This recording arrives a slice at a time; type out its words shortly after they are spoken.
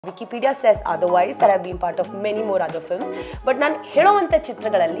Wikipedia says otherwise, that I've been part of many more other films, but ನಾನು ಹೇಳೋವಂತ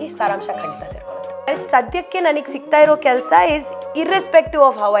ಚಿತ್ರಗಳಲ್ಲಿ ಸಾರಾಂಶ ಖಂಡಿತ ಸೇರ್ಕೊಳ್ಳುತ್ತೆ. ಸದ್ಯಕ್ಕೆ ನನಗೆ ಸಿಗ್ತಾ ಇರೋ ಕೆಲಸ is irrespective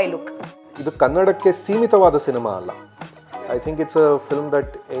of how I look. ಇದು ಕನ್ನಡಕ್ಕೆ ಸೀಮಿತವಾದ ಸಿನಿಮಾ ಅಲ್ಲ. I think it's a film that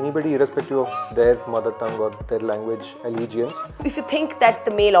anybody, irrespective of their mother tongue or their language allegiance. If you think that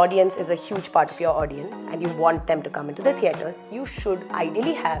the male audience is a huge part of your audience and you want them to come into the theatres, you should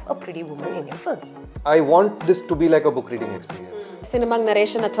ideally have a pretty woman in your film. I want this to be like a book reading experience. Cinema's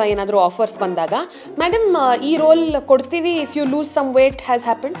narration ಅಥವಾ ಏನಾದರೂ offers ಬಂದಾಗ madam ಈ roll ಕೊಡ್ತೀವಿ if you lose some weight has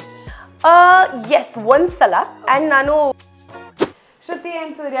happened? Yes, ಒಂದ್ಸಲ and ನಾನು Shruti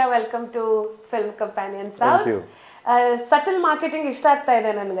and Surya, welcome to Film Companion South. Thank you. Subtle marketing ಇಷ್ಟ ಆಗ್ತಾ ಇದೆ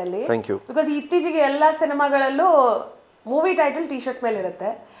ನನಗಲ್ಲಿ. Thank you. ಬಿಕಾಸ್ ಇತ್ತೀಚೆಗೆ ಎಲ್ಲ ಸಿನಿಮಾಗಳಲ್ಲೂ ಮೂವಿ ಟೈಟಲ್ ಟಿ ಶರ್ಟ್ ಮೇಲೆ ಇರುತ್ತೆ.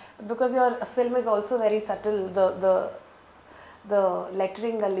 Because your film is also very subtle. The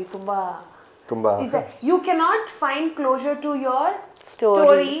lettering ಅಲ್ಲಿ ತುಂಬಾ you cannot find closure to your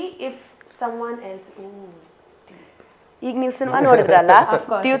story if ಸಮವನ್ else. ಈಗ ನೀವು ಸಿನಿಮಾ ನೋಡಿದ್ರಲ್ಲ,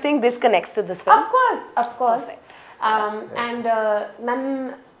 do you think this connects to this film? Of course. And ನನ್ನ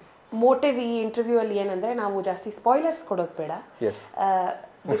motive ಈ interview ಅಲ್ಲಿ ಏನಂದ್ರೆ ನಾವು ಜಾಸ್ತಿ ಸ್ಪಾಯ್ಲರ್ಸ್ ಕೊಡೋದು ಬೇಡ.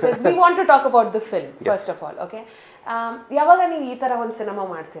 Because we want to talk about the film first of all. Okay, ಯಾವಾಗ ನೀವು ಈ ತರ ಒಂದು ಸಿನಿಮಾ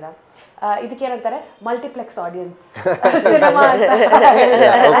ಮಾಡ್ತೀರಾ, ಇದಕ್ಕೆ ಏನಂತಾರೆ ಮಲ್ಟಿಪ್ಲೆಕ್ಸ್ ಆಡಿಯನ್ಸ್ ಸಿನಿಮಾ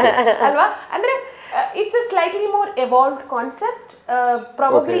ಅಲ್ವಾ? ಅಂದ್ರೆ it's a slightly more evolved concept,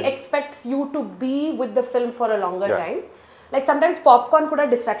 probably expects you to be with the film for a longer time. Like sometimes popcorn kuda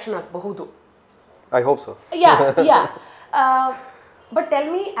distraction ಆಗಬಹುದು. I hope so. Yeah. But tell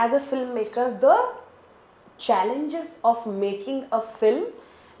me, as a filmmaker, the challenges of making a film,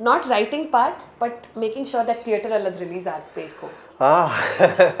 not writing part, but making sure that theatre alladh release ಆಗಬೇಕು.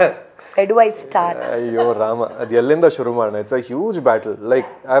 Where do I start? ಅಯ್ಯೋ ರಾಮ, ಅದು ಎಲ್ಲಿಂದ ಶುರು ಮಾಡೋಣ? It's a huge battle. Like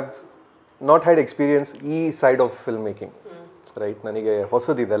I've not had experience ಈ side of filmmaking, right? ನನಗೆ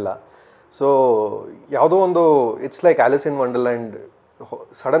ಹೊಸದಿದೆಲ್ಲ. So ಯಾವುದೋ ಒಂದು it's like Alice in wonderland.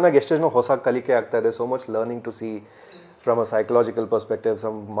 Sudden ಆಗಿ ಎಷ್ಟು ಜನ ಹೊಸ ಕಲಿಕೆ ಆಗ್ತಾ ಇದೆ. So much learning to see from a psychological perspective,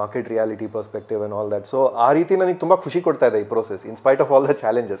 some market reality perspective and all that. So ಆ ರೀತಿ ನನಗೆ ತುಂಬ ಖುಷಿ ಕೊಡ್ತಾ ಇದೆ ಈ process in spite of all the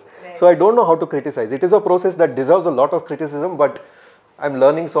challenges. So I don't know how to criticize. It is a process that deserves a lot of criticism, but I'm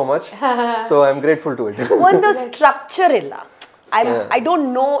learning so much. So I'm grateful to it. ಒಂದು structure ಇಲ್ಲ. I don't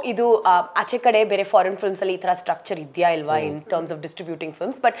know ಇದು ಆಚೆ ಕಡೆ ಬೇರೆ foreign films ಅಲ್ಲಿ ಈ ಥರ structure ಇದೆಯಾ ಇಲ್ವಾ in terms of distributing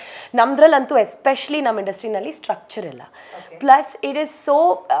films, but ನಮ್ದ್ರಲ್ಲಂತೂ especially ನಮ್ಮ ಇಂಡಸ್ಟ್ರಿನಲ್ಲಿ ಸ್ಟ್ರಕ್ಚರ್ ಇಲ್ಲ. Plus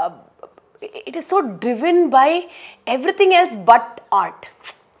it is so driven by everything else but art.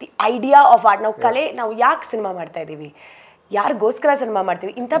 The idea of art. ನಾವು ಕಲೆ, ನಾವು ಯಾಕೆ ಸಿನಿಮಾ ಮಾಡ್ತಾ ಇದ್ದೀವಿ, ಯಾರಿಗೋಸ್ಕರ ಸಿನಿಮಾ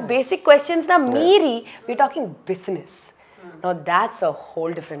ಮಾಡ್ತೀವಿ, ಇಂಥ ಬೇಸಿಕ್ ಕ್ವೆಶ್ಚನ್ಸ್ನ ಮೀರಿ we talking business. Now that's a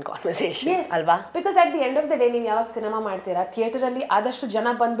whole different conversation. ಅಲ್ವಾ? Because at the end of the day ನೀವು ಯಾವಾಗ ಸಿನಿಮಾ ಮಾಡ್ತೀರಾ, ಥಿಯೇಟರ್ ಅಲ್ಲಿ ಆದಷ್ಟು ಜನ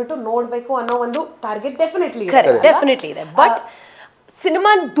ಬಂದ್ಬಿಟ್ಟು ನೋಡ್ಬೇಕು ಅನ್ನೋ ಒಂದು ಟಾರ್ಗೆಟ್ ಡೆಫಿನೆಟ್ಲಿ ಇದೆ. ಬಟ್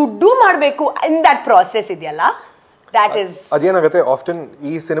ಸಿನಿಮಾ ದುಡ್ಡು ಮಾಡಬೇಕು ಇನ್ ದಟ್ ಪ್ರಾಸೆಸ್ ಇದೆಯಲ್ಲ, that is ಅದೇನಾಗುತ್ತೆ, ಆಫ್ಟನ್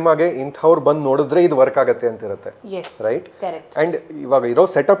ಈ ಸಿನಿಮಾಗೆ ಇಂಥವ್ರು ಬಂದು ನೋಡಿದ್ರೆ ಇದು ವರ್ಕ್ ಆಗುತ್ತೆ ಅಂತ ಇರುತ್ತೆ, ರೈಟ್? ಅಂಡ್ ಇವಾಗ ಇರೋ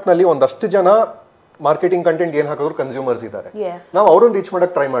ಸೆಟಪ್ ನಲ್ಲಿ ಒಂದಷ್ಟು ಜನ ಮಾರ್ಕೆಟಿಂಗ್ ಕಂಟೆಂಟ್ ಏನ್ ಹಾಕಿದ್ರು ಕನ್ಸ್ಯೂಮರ್ಸ್ ಇದ್ದಾರೆ. ನಾವು ಅವ್ರನ್ನ ರೀಚ್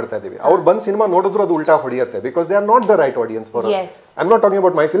ಮಾಡಕ್ ಟ್ರೈ ಮಾಡ್ತಾ ಇದೀವಿ. ಅವ್ರು ಬಂದು ಸಿನಿಮಾ ನೋಡಿದ್ರು ಅದು ಉಲ್ಟಾ ಹೊಡಿಯುತ್ತೆ. Because they are not the right audience for I am not talking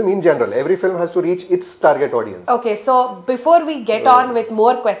about my film in general. Every film has to reach it's target audience. Okay, so before we get on with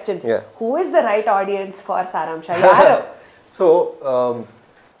more questions, who is the right audience for ಸಾರಾಂಶ? ಯಾರು? So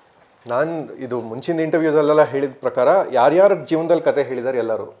ನಾನು ಇದು ಮುಂಚಿನ interviews ಅಲ್ಲೆಲ್ಲ ಹೇಳಿದ ಪ್ರಕಾರ ಯಾರ್ಯಾರ ಜೀವನದಲ್ಲಿ ಕತೆ ಹೇಳಿದ್ದಾರೆ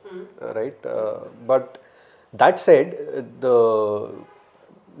ಎಲ್ಲರೂ, right? But that shed,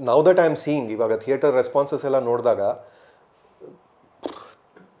 now that I am seeing ಇವಾಗ ಥಿಯೇಟರ್ ರೆಸ್ಪಾನ್ಸಸ್ ಎಲ್ಲ ನೋಡಿದಾಗ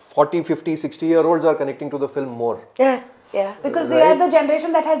 40, 50, 60 year olds are connecting to the film more. Because they are the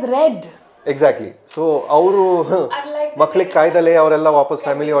generation that has read. Exactly. So ಅವರು ಮಕ್ಕಳಿಗೆ ಕಾಯ್ದಲೆ ಅವರೆಲ್ಲ ವಾಪಸ್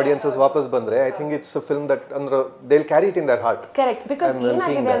ಫ್ಯಾಮಿಲಿ ಆಡಿಯನ್ಸಸ್ ವಾಪಸ್ ಬಂದ್ರೆ I think it's a film that ಅಂದ್ರೆ they will carry it in their heart. Correct. Because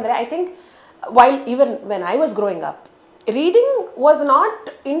ಏನಾಗಿದೆ ಅಂದ್ರೆ I think while even when I was growing up, reading was not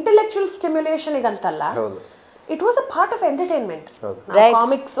intellectual stimulation ಈಗಂತಲ್ಲ, it was a part of entertainment.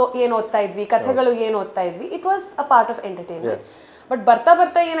 Comics ಏನ್ ಓದ್ತಾ ಇದ್ವಿ, ಕಥೆಗಳು ಏನ್ ಓದ್ತಾ ಇದ್ವಿ, it was a part of entertainment. But ಬರ್ತಾ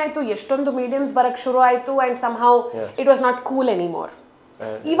ಬರ್ತಾ ಏನಾಯ್ತು, ಎಷ್ಟೊಂದು ಮೀಡಿಯಮ್ಸ್ ಬರಕ್ ಶುರು ಆಯ್ತು and some how it was not cool anymore.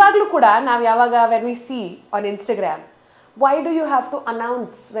 ಇವಾಗ್ಲೂ ಕೂಡ ನಾವು ಯಾವಾಗ when we C on Instagram, why do you have to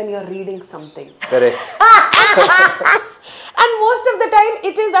announce when you're reading something? Correct. And most of the time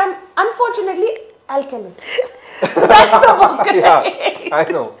it is unfortunately Alchemist. That's the book. Yeah, I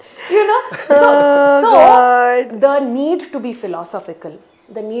know. You know, so the need to be philosophical,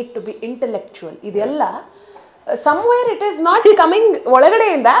 the need to be intellectual, idella somewhere it is not coming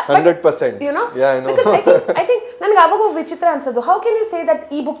ಒಳಗಡೆಯಿಂದ. 100%. You know, yeah, I know. because I think ನನಗೆ ಅವಾಗ ವಿಚಿತ್ರ ಅನ್ಸೋದು, how can you say that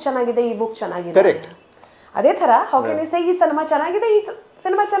ಈ book ಚೆನ್ನಾಗಿದೆ, ಈ book ಚೆನ್ನಾಗಿದೆ? Correct. ಅದೇ ತರ how can you say ಈ ಸಿನಿಮಾ ಚೆನ್ನಾಗಿದೆ, ಈ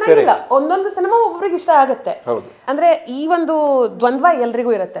ಸಿನಿಮಾ ಚೆನ್ನಾಗಿಲ್ಲ, ಒಂದೊಂದು ಸಿನಿಮಾ ಒಬ್ಬರಿಗೆ ಇಷ್ಟ ಆಗುತ್ತೆ. ಅಂದ್ರೆ ಈ ಒಂದು ದ್ವಂದ್ವ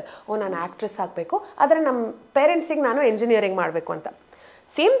ಎಲ್ರಿಗೂ ಇರುತ್ತೆ. ಓ ನಾನು ಆಕ್ಟ್ರೆಸ್ ಆಗಬೇಕು, ಆದರೆ ನಮ್ಮ ಪೇರೆಂಟ್ಸಿಗೆ ನಾನು ಎಂಜಿನಿಯರಿಂಗ್ ಮಾಡಬೇಕು ಅಂತ.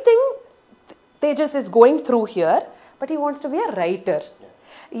 Same thing Tejas is going through here, but he wants to be a writer.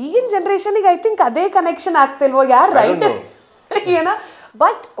 ಈಗಿನ ಜನ್ರೇಷನ್ಗೆ ಐ ಥಿಂಕ್ ಅದೇ ಕನೆಕ್ಷನ್ ಆಗ್ತಿಲ್ವೋ, ಯಾರು ರೈಟರ್ ಏನೋ.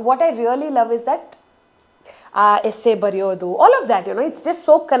 But what I really love is that essay ಬರೆಯೋದು, all of that, it's just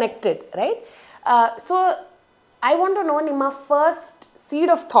so connected, right? So I want to know ನಿಮ್ಮ first seed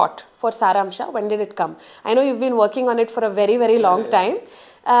of thought for Saramsha, when did it come? I know you've been working on it for a very, very long time,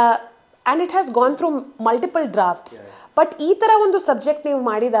 and it has gone through multiple drafts. But ಈ ಥರ ಒಂದು subject ನೀವು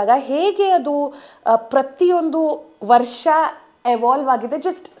ಮಾಡಿದಾಗ ಹೇಗೆ ಅದು ಪ್ರತಿಯೊಂದು ವರ್ಷ evolve ಆಗಿದೆ,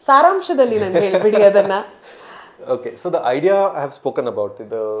 ಜಸ್ಟ್ ಸಾರಾಂಶದಲ್ಲಿ ನಾನು ಹೇಳ್ಬಿಡಿ ಅದನ್ನು. Okay, so the idea I have spoken about,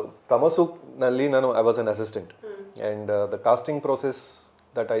 the Tamasuk nalli I was an assistant, and the casting process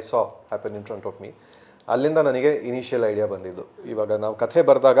that I saw happen in front of me, allinda nanige initial idea bandiddu. Ivaga ನಾವು ಕಥೆ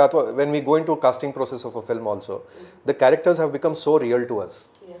ಬರೆದಾಗ ಅಥವಾ when we go into casting process of a film also, the characters have become so real to us.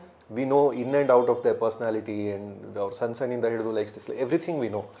 We know in and out of their personality and our sunshine inda hididu likes this, everything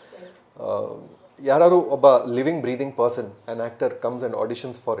we know. ಯಾರು ಒಬ್ಬ living breathing person, an actor comes and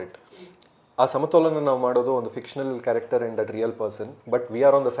auditions for it. ಆ ಸಮತೋಲನ ನಾವು ಮಾಡೋದು ಒಂದು fictional character and that real person, but we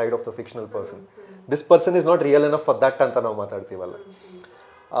are on the side of the fictional person. This person is not real enough for that ಅಂತ ನಾವು ಮಾತಾಡ್ತೀವಲ್ಲ.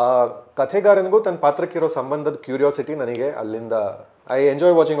 ಕಥೆಗಾರನಿಗೂ ತನ್ನ ಪಾತ್ರಕ್ಕಿರೋ ಸಂಬಂಧದ curiosity ನನಗೆ ಅಲ್ಲಿಂದ, I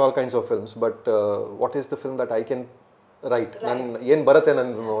enjoy watching all kinds of films, but what is the film that I can write, ನಾನು ಏನು ಬರುತ್ತೆ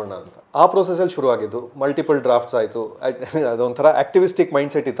ನಂದು ನೋಡೋಣ ಅಂತ. ಆ ಪ್ರೊಸೆಸಲ್ಲಿ ಶುರು ಆಗಿದ್ದು. ಮಲ್ಟಿಪಲ್ ಡ್ರಾಫ್ಟ್ಸ್ ಆಯಿತು. ಅದೊಂಥರ ಆಕ್ಟಿವಿಸ್ಟಿಕ್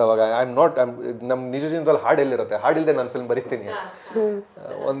ಮೈಂಡ್ ಸೆಟ್ ಇತ್ತು ಅವಾಗ. ನಮ್ಮ ನಿಜ ಜೀವನದಲ್ಲಿ ಹಾಡು ಎಲ್ಲಿರುತ್ತೆ, ಹಾಡಿಲ್ಲದೆ ನಾನು ಫಿಲ್ಮ್ ಬರೀತೀನಿ.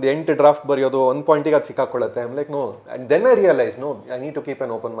 ಒಂದು 8 ಡ್ರಾಫ್ಟ್ ಬರೆಯೋದು, ಒಂದು ಪಾಯಿಂಟಿಗೆ ಅದು ಸಿಕ್ಕಾಕೊಳ್ಳುತ್ತೆ. I'm like no, and then I realise no, I need to keep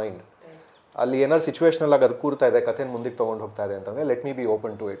on open mind. ಅಲ್ಲಿ ಏನಾದ್ರು ಸಿಚುವೇಶನಲ್ ಆಗಿ ಅದು ಕೂರ್ತಾ ಇದೆ, ಕಥೆನ ಮುಂದಕ್ಕೆ ತೊಗೊಂಡು ಹೋಗ್ತಾ ಇದೆ ಅಂತಂದರೆ let me B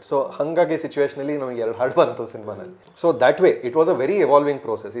open to it. So ಹಾಗಾಗಿ ಸಿಚುವೇಶನಲ್ಲಿ ನಮಗೆ 2 ಹಾಡು ಬಂತು ಸಿನಿಮಾನಲ್ಲಿ. So that way it was a very evolving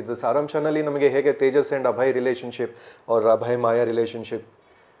process. ಇದು ಸಾರಾಂಶನಲ್ಲಿ ನಮಗೆ ಹೇಗೆ ತೇಜಸ್ ಆ್ಯಂಡ್ ಅಭಯ್ ರಿಲೇಷನ್ಶಿಪ್ ಅವ್ರ ಅಭಯ್ ಮಾಯಾ relationship,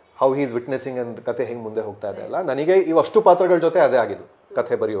 how he is witnessing ಅಂತ ಕತೆ ಹೆಂಗೆ ಮುಂದೆ ಹೋಗ್ತಾ ಇದೆ ಅಲ್ಲ, ನನಗೆ ಇವಷ್ಟು ಪಾತ್ರಗಳ ಜೊತೆ ಅದೇ ಆಗಿದ್ದು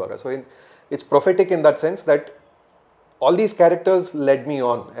ಕಥೆ ಬರೆಯುವಾಗ. So it's prophetic in that sense that all these characters led me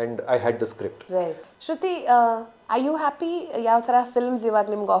on and I had the script. Right. Shruti, are you happy ಯಾವ ಥರ ಫಿಲ್ಮ್ಸ್ ಇವಾಗ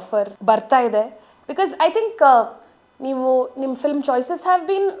ನಿಮ್ಗೆ ಆಫರ್ ಬರ್ತಾ ಇದೆ? Because I think ನಿಮ್ಮ film choices have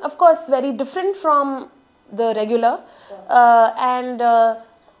been of course very different from the regular, and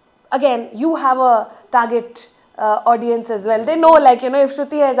again you have a target audience as well. They know, like, if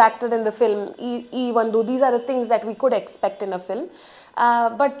Shruti has acted in the film, these are the things that we could expect in a film.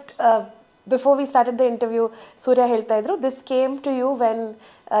 But before we started the interview, Surya ಹೇಳ್ತಾ ಇದ್ರು, this came to you when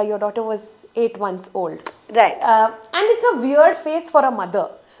your daughter was 8 months old. Right. And it's a weird phase for a mother,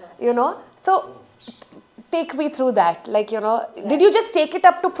 So take me through that. Like, did you just take it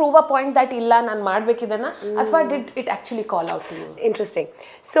up to prove a point that illa ನಾನು ಮಾಡಬೇಕಿದನ್ನ, ಅಥವಾ did it actually call out to you? Interesting.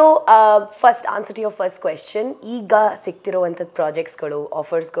 So first answer to your first question, ಈಗ ಸಿಗ್ತಿರೋವಂಥದ್ದು ಪ್ರಾಜೆಕ್ಟ್ಸ್ಗಳು,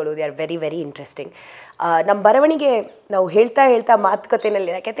 ಆಫರ್ಸ್ಗಳು, they are very very interesting. ನಮ್ಮ ಬರವಣಿಗೆ ನಾವು ಹೇಳ್ತಾ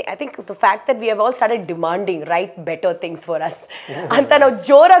ಮಾತುಕತೆಯಲ್ಲಿ I think the fact that we have all started demanding right better things for us ಅಂತ ನಾವು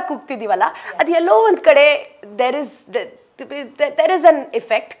ಜೋರಾಗಿ ಕೂಗ್ತಿದ್ದೀವಲ್ಲ, ಅದು ಎಲ್ಲೋ ಒಂದು ಕಡೆ there is an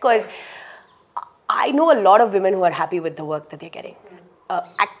effect, because I know a lot of women who are happy with the work that they're getting,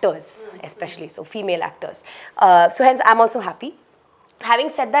 actors especially, so female actors, so hence I'm also happy. Having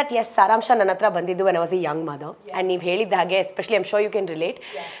said that, yes, Saramsha ನನ್ನ ಹತ್ರ ಬಂದಿದ್ದು when I was a young mother, and ನೀವು ಹೇಳಿದ ಹಾಗೆ, especially I'm sure you can relate,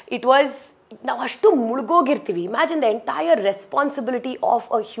 it was, ನಾವು ಅಷ್ಟು ಮುಳುಗೋಗಿರ್ತೀವಿ. Imagine the entire responsibility of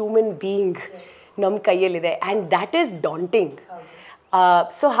a human being ನಮ್ಮ ಕೈಯಲ್ಲಿದೆ, and that is daunting.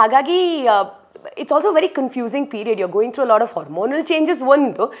 So ಹಾಗಾಗಿ it's also a very confusing period. You're going through a lot of hormonal changes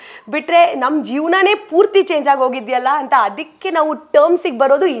ಒಂದು ಬಿಟ್ರೆ ನಮ್ಮ ಜೀವನನೇ ಪೂರ್ತಿ ಚೇಂಜ್ ಆಗೋಗಿದೆಯಲ್ಲ ಅಂತ, ಅದಕ್ಕೆ ನಾವು ಟರ್ಮ್ಸಿಗೆ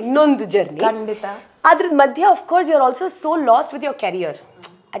ಬರೋದು ಇನ್ನೊಂದು ಜರ್ನಿ. ಖಂಡಿತ. ಅದ್ರ ಮಧ್ಯೆ of course you are also so last with your career,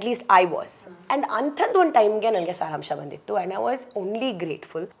 at least I was. And ಅಂಥದ್ದು ಒಂದು ಟೈಮ್ಗೆ ನನಗೆ ಸಾರಾಂಶ ಬಂದಿತ್ತು, and I was only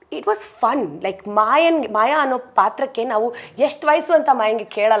grateful. It was fun. Like ಮಾಯಾ ಅನ್ನೋ ಪಾತ್ರಕ್ಕೆ ನಾವು ಎಷ್ಟು ವಯಸ್ಸು ಅಂತ ಮಾಯಂಗೆ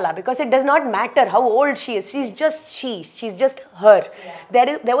ಕೇಳಲ್ಲ, because it does not matter how old she is, she's just Har.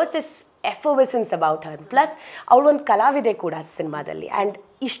 There was this effervescence about her. Plus ಅವಳು ಒಂದು ಕಲಾವಿದೆ ಕೂಡ ಸಿನಿಮಾದಲ್ಲಿ, ಆ್ಯಂಡ್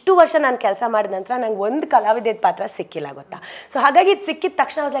ಇಷ್ಟು ವರ್ಷ ನಾನು ಕೆಲಸ ಮಾಡಿದ ನಂತರ ನಂಗೆ ಒಂದು ಕಲಾವಿದೆ ಪಾತ್ರ ಸಿಕ್ಕಿಲ್ಲ, ಗೊತ್ತಾ. ಸೊ ಹಾಗಾಗಿ ಇದು ಸಿಕ್ಕಿದ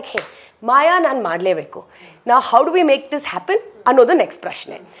ತಕ್ಷಣ ವಾಸ್ ಲೈಕ್, ಹೇ ಮಾಯಾ ನಾನು ಮಾಡಲೇಬೇಕು, ನಾವು how do we make this happen ಅನ್ನೋದು ನೆಕ್ಸ್ಟ್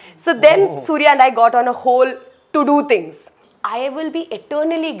ಪ್ರಶ್ನೆ. So then Surya and I got on a whole to do things. I will be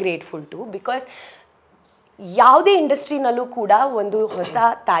eternally grateful to, because ಯಾವುದೇ ಇಂಡಸ್ಟ್ರಿನಲ್ಲೂ ಕೂಡ ಒಂದು ಹೊಸ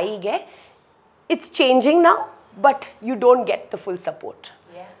ತಾಯಿಗೆ it's changing now, but you don't get the full support.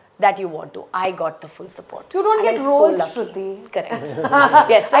 that you want to. I got the full support. You don't And get I'm roles, lucky. Shruti. Correct.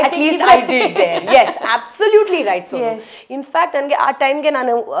 Yes, at least I did there. Yes, absolutely right. So, Yes. in fact, ನನಗೆ ಆ ಟೈಮ್ಗೆ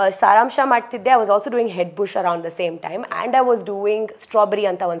ನಾನು ಸಾರಾಂಶ ಮಾಡ್ತಿದ್ದೆ. I was also doing Head Bush around the same time, and I was doing Strawberry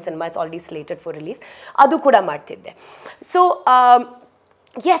ಅಂತ ಒಂದು cinema. It's already slated for release. ಅದು ಕೂಡ ಮಾಡ್ತಿದ್ದೆ. So,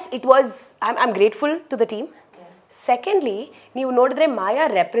 yes, it was. I'm grateful to the team. Secondly, ನೀವು ನೋಡಿದ್ರೆ Maya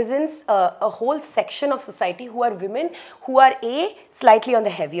represents a whole section of society who are women who are slightly on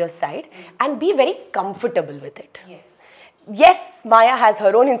the heavier side and be very comfortable with it. Yes, Maya has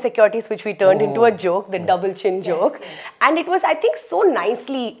her own insecurities which we turned into a joke, the double chin joke. And it was, I think, so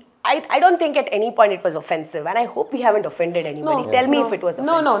nicely. I don't think at any point it was offensive, and I hope we haven't offended anybody. Tell me if it was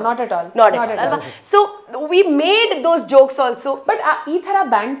offensive. No, not at all. Not at all. So we made those jokes also. But ಈ ಥರ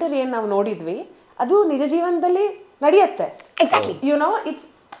ಬ್ಯಾಂಟರ್ ಏನು ನಾವು ನೋಡಿದ್ವಿ ಅದು ನಿಜ ಜೀವನದಲ್ಲಿ ನಡೆಯುತ್ತೆ. Exactly. You know,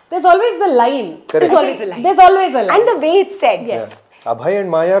 there's always the line. There's always a line. There's always a line. And the way it's said. Yes. Abhay and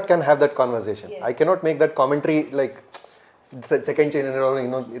Maya can have that conversation. I cannot make that commentary like second chain or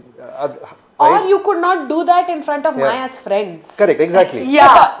Or you could not do that in front of Maya's friends. Correct, exactly.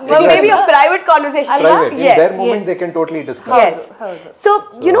 Yeah, well, maybe a private conversation. Private. Yes. In their moment, they can totally discuss. Yes. So,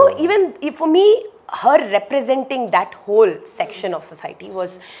 you know, even for me, her representing that whole section of society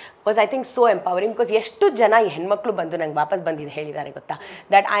was I think so empowering, because ಎಷ್ಟು ಜನ ಈ ಹೆಣ್ಮಕ್ಳು ಬಂದು ನಂಗೆ ವಾಪಸ್ ಬಂದಿದ್ದು ಹೇಳಿದ್ದಾರೆ ಗೊತ್ತಾ,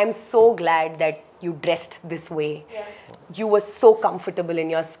 that I am so glad that you dressed this way. You were so comfortable in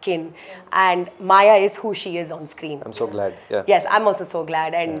your skin, and Maya is who she is on screen. I'm so glad. Yeah. Yes, I'm also so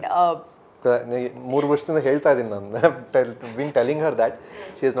glad. And 3 ವರ್ಷದಿಂದ ಹೇಳ್ತಾ ಇದ್ದೀನಿ ನಾನು, been telling her that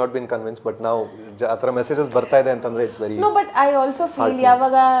she has not been convinced, but now ಆ ಥರ messages ಬರ್ತಾ ಇದೆ ಅಂತಂದ್ರೆ it's very. No, but I also feel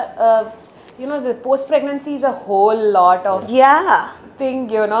ಯಾವಾಗ you know, the post pregnancy is a whole lot of thing,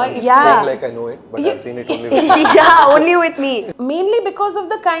 you know. I'm saying like I know it, but I've seen it only with me. Yeah, only with me. Mainly because of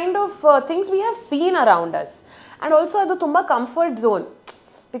the kind of things we have seen around us, and also adu tumba comfort zone,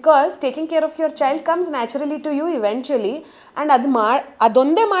 because taking care of your child comes naturally to you eventually, and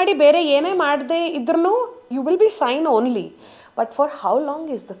adonde maadi bere yene madde idrunu you will be fine only. But for how long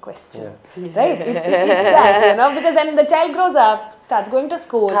is the question, right? It's that, you know, because then the child grows up, starts going to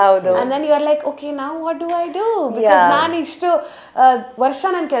school, and then you are like, okay, now what do I do? Because naan ishtu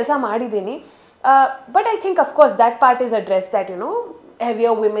varsha nan kelsa madidini. But I think, of course, that part is addressed, that, you know,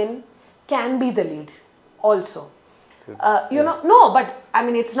 heavier women can be the lead also. You know, no, but I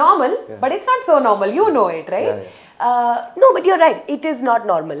mean, it's normal, but it's not so normal. You know it, right? No, but you're right. It is not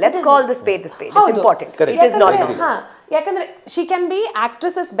normal. Let's call the spade the spade. It's important. Correct. It is not normal. ಯಾಕಂದ್ರೆ she can be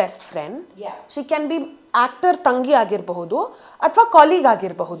actress's best friend. She can be actor ತಂಗಿ ಆಗಿರಬಹುದು ಅಥವಾ ಕಾಲೀಗ್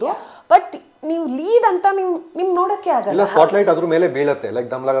ಆಗಿರಬಹುದು, but ನೀವು lead ಅಂತ ನಿಮ್ ನೋಡಕ್ಕೆ ಆಗಲ್ಲ. ಇಲ್ಲ, ಸ್ಪಾಟ್ಲೈಟ್ ಅದ್ರ ಮೇಲೆ ಬೀಳುತ್ತೆ, like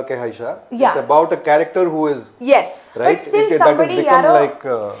ದಮ್ಲಾಗಕ್ಕೆ ಹೈಷಾ. It's about a character who is right. But still that has become like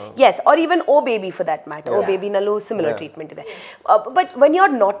yes, or even Oh Baby for that matter. Oh Baby nallu similar treatment ಇದೆ. But when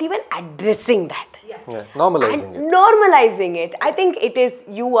you're not even addressing that, normalizing it, I think it is,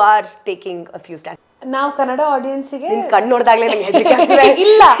 you are taking a few steps. ನಾವು ಕನ್ನಡ ಆಡಿಯನ್ಸ್ಗೆ ಕಣ್ಣು ನೋಡಿದಾಗಲೇ ನಂಗೆ ಹೆದರಿಕೆ ಆಗ್ತಿದೆ.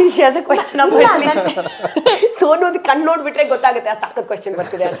 ಇಲ್ಲ, she has a question of Sonu ಅದು ಕಣ್ಣು ನೋಡ್ಬಿಟ್ರೆ ಗೊತ್ತಾಗುತ್ತೆ ಆ ಸಾಕತ್ ಕ್ವೆಶ್ಚನ್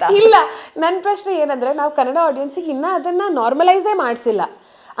ಬರ್ತಿದೆ ಅಂತ. ಇಲ್ಲ, ನನ್ನ ಪ್ರಶ್ನೆ ಏನಂದ್ರೆ, ನಾವು ಕನ್ನಡ ಆಡಿಯನ್ಸಿಗೆ ಇನ್ನೂ ಅದನ್ನ ನಾರ್ಮಲೈಸೇ ಮಾಡಿಸಿಲ್ಲ.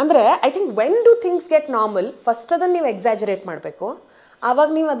 ಅಂದರೆ I think when do things get normal, first ಅದನ್ನು ನೀವು ಎಕ್ಸಾಜರೇಟ್ ಮಾಡಬೇಕು, ಆವಾಗ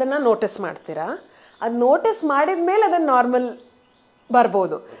ನೀವು ಅದನ್ನು ನೋಟಿಸ್ ಮಾಡ್ತೀರಾ. ಅದು ನೋಟಿಸ್ ಮಾಡಿದ ಮೇಲೆ ಅದನ್ನು ನಾರ್ಮಲ್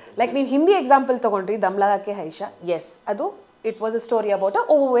ಬರ್ಬೋದು. ಲೈಕ್ ನೀವು ಹಿಂದಿ ಎಕ್ಸಾಂಪಲ್ ತೊಗೊಂಡ್ರಿ, ದಮ್ಲಾಗಕ್ಕೆ ಹೈಷಾ, ಎಸ್, ಅದು it was a story about a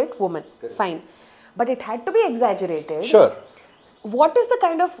ಓವರ್ವೇಟ್ woman, fine, but it had to be exaggerated. Sure. What is the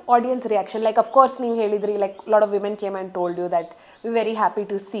kind of audience reaction? Like, of course, ನೀವು ಹೇಳಿದ್ರಿ, like, a lot of women came and told you that we're very happy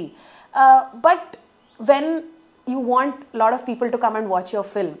to see. But when you want a lot of people to come and watch your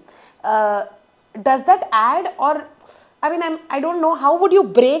film, does that add, or, I mean, I don't know, how would you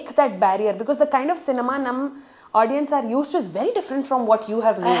break that barrier? Because the kind of cinema audience are used to is very different from what you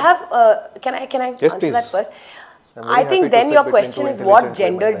have made. I have, can I yes, answer please. that first? I think then your question is, what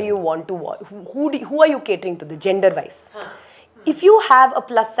gender do you want to watch? Who are you catering to, the gender wise? If you have a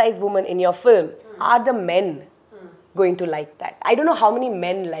plus size woman in your film, are the men going to like that? I don't know how many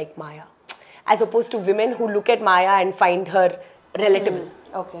men like Maya, as opposed to women who look at Maya and find her relatable.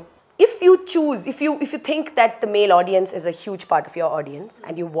 Okay. If you choose, if you think that the male audience is a huge part of your audience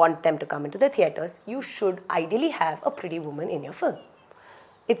and you want them to come into the theaters, you should ideally have a pretty woman in your film.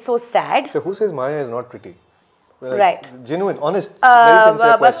 It's so sad. So who says Maya is not pretty? Right. Genuine, honest, very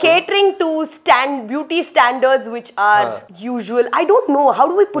sincere question. Catering to beauty standards which are usual. I don't know. How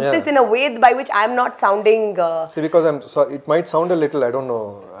do we put this in a way by which I'm not sounding... See, because it might sound a little, I don't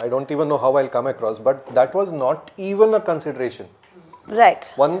know. I don't even know how I'll come across. But that was not even a consideration. Right.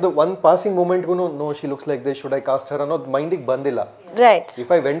 One passing moment, no, she looks like this. Should I cast her? No, mind ik bandila. Right.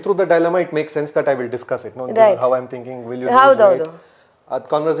 If I went through the dilemma, it makes sense that I will discuss it. No, this is how I'm thinking. Will you lose weight? ಅದು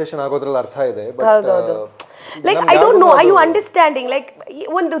conversation ಆಗೋದ್ರಲ್ಲಿ ಅರ್ಥ ಇದೆ. Like I don't know, I you understanding like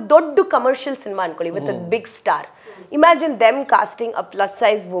ಒಂದು ದೊಡ್ಡ commercial cinema ಅನ್ಕೊಳ್ಳಿ with a big star. Imagine them casting a plus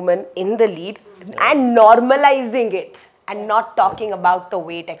size woman in the lead and normalizing it and not talking about the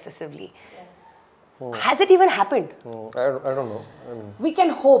weight excessively. Has it even happened? I don't know. I mean, we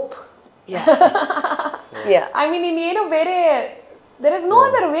can hope. Yeah. I mean, in there is no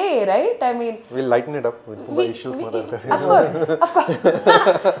other way, right? I mean, we'll lighten it up with the issues. Of course.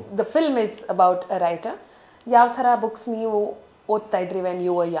 The film is about a writer. Yav thara books neevu otta idri when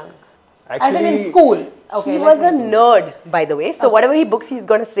you were young? As in school. Okay, he was a nerd, by the way. So whatever books he's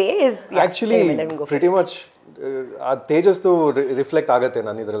going to say is actually pretty much Tejas to reflect agate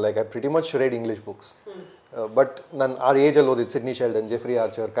nanidre. Like I pretty much read English books, but nan our age allo did Sidney Sheldon, Jeffrey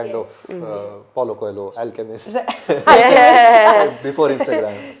Archer, kind of Paulo Coelho, Alchemist. Before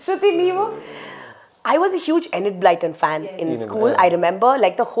Instagram. Shruti, neevu? I was a huge Enid Blyton fan in school. I remember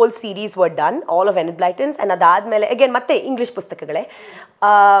like the whole series were done, all of Enid Blyton's, and adadmele again ಮತ್ತೆ English ಪುಸ್ತಕಗಳೇ.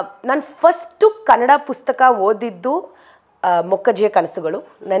 ನಾನು first Kannada ಪುಸ್ತಕ ಓದಿದ್ದು ಮೊಕ್ಕಜ್ಜಿಯ ಕನಸುಗಳು.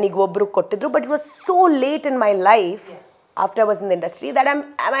 ನನಗೆ ಒಬ್ಬರು ಕೊಟ್ಟಿದ್ರು, but it was so late in my life after I was in the industry that I am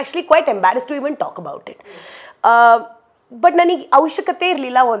actually quite ಎಂಬ್ಯಾರಸ್ಡ್ to even talk about it. But ನನಗೆ ಅವಶ್ಯಕತೆ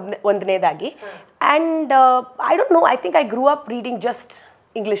ಇರಲಿಲ್ಲ ಒಂದನೇದಾಗಿ. And I don't know, I think I ಗ್ರೂ up reading just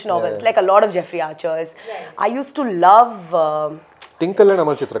English novels, like a lot of Jeffrey Archers. I used to love Tinkle and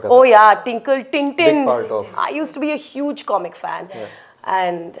Amal Chitrakatha. Oh yeah, Tinkle, Tintin. Big part of. I used to be a huge comic fan.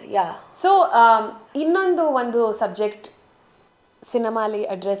 And yeah. So ಇನ್ನೊಂದು ಒಂದು subject ಸಿನಿಮಾಲಿ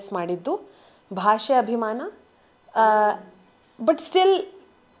address ಮಾಡಿದ್ದು ಭಾಷೆ ಅಭಿಮಾನ, but still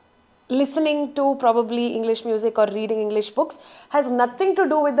listening to probably English music or reading English books has nothing to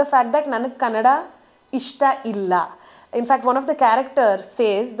do with the fact that ನನಗೆ ಕನ್ನಡ ಇಷ್ಟ ಇಲ್ಲ. In fact, one of the characters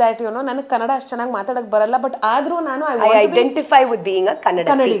says that, you know, ನನಗೆ ಕನ್ನಡ ಅಷ್ಟು ಚೆನ್ನಾಗಿ ಮಾತಾಡಕ್ಕೆ ಬರಲ್ಲ, ಬಟ್ ಆದರೂ ನಾನು I identify with being a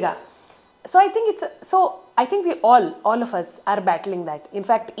Kannadiga. So I think we all of us are battling that. In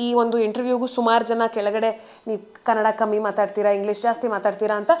fact, ಈ ಒಂದು ಇಂಟರ್ವ್ಯೂಗೂ ಸುಮಾರು ಜನ ಕೆಳಗಡೆ ನೀವು ಕನ್ನಡ ಕಮ್ಮಿ ಮಾತಾಡ್ತೀರಾ, ಇಂಗ್ಲಿಷ್ ಜಾಸ್ತಿ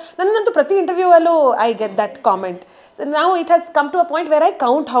ಮಾತಾಡ್ತೀರಾ ಅಂತ. ನನ್ನಂತೂ ಪ್ರತಿ ಇಂಟರ್ವ್ಯೂವಲ್ಲೂ I get that comment. So now it has come to a point where I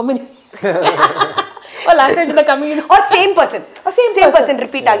count how many last time the coming or same person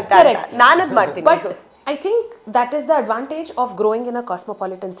repeat ಆಗ್ತಾ ಇರ್ತಾರೆ. ನಾನು ಅದು ಮಾಡ್ತೀನಿ. But I think that is the advantage of growing in a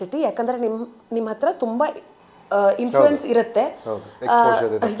cosmopolitan city. ಯಾಕಂದ್ರೆ ನಿಮ್ಮ ಹತ್ರ ತುಂಬಾ influence ಇರುತ್ತೆ.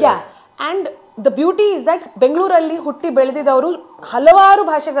 Yeah, and the beauty is that ಬೆಂಗಳೂರಲ್ಲಿ ಹುಟ್ಟಿ ಬೆಳೆದಿದ್ದವರು ಹಲವಾರು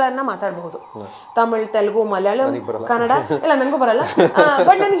ಭಾಷೆಗಳನ್ನ ಮಾತಾಡಬಹುದು. ತಮಿಳ್, ತೆಲುಗು, ಮಲಯಾಳಂ, ಕನ್ನಡ ಎಲ್ಲ ನನಗೂ ಬರಲ್ಲ,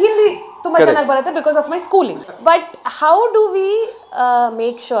 ಬಟ್ ನನಗೆ ಹಿಂದಿ ತುಂಬಾ ಚೆನ್ನಾಗಿ ಬರುತ್ತೆ because of my schooling. But how do we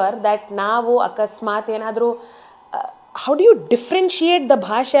make sure that ನಾವು ಅಕಸ್ಮಾತ್ ಏನಾದರೂ how do you differentiate the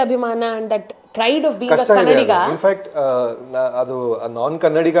ಭಾಷೆ ಅಭಿಮಾನ and that pride of being a Kannadiga? In fact ಅದು ನಾನ್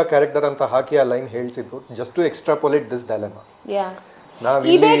ಕನ್ನಡಿಗ ಕ್ಯಾರೆಕ್ಟರ್ ಅಂತ ಹಾಕಿ ಆ line ಹೇಳ್ಸಿದ್ದು just to extrapolate this dilemma.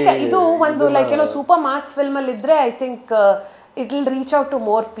 ಇದು ಒಂದು ಲೈಕ್ ಏನೋ ಸೂಪರ್ ಮಾಸ್ ಫಿಲ್ಮ್ ಅಲ್ಲಿ ಇದ್ರೆ I think it will reach out to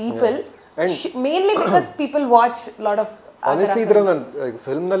more people, mainly because people watch lot of. Honestly ಇದ್ರ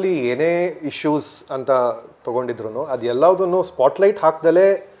film ನಲ್ಲಿ ಏನೇ ಇಶ್ಯೂಸ್ ಅಂತ ತಗೊಂಡಿದ್ರು ಅದೆಲ್ಲದನ್ನು ಸ್ಪಾಟ್ಲೈಟ್ ಹಾಕ್ದಲೇ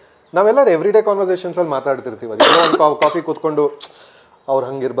ನಾವೆಲ್ಲರೂ ಎವ್ರಿ ಡೇ ಕಾನ್ವರ್ಸೇಷನ್ಸ್ ಅಲ್ಲಿ ಮಾತಾಡ್ತಿರ್ತೀವಿ. ಒಂದು ಕಾಫಿ ಕೂತ್ಕೊಂಡು ಅವ್ರು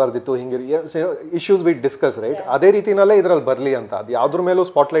ಹಂಗಿರ್ಬಾರ್ದಿತ್ತು, ಇಶ್ಯೂಸ್ ವಿ ಡಿಸ್ಕಸ್, ರೈಟ್? ಅದೇ ರೀತಿನಲ್ಲೇ ಇದ್ರಲ್ಲಿ ಬರಲಿ ಅಂತ. ಅದು ಯಾವ್ದ್ರ ಮೇಲೂ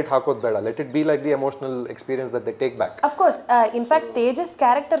ಸ್ಪಾಟ್ಲೈಟ್ ಹಾಕೋದು ಬೇಡ. Let it be like the emotional experience that they take back. Of course in fact Tejas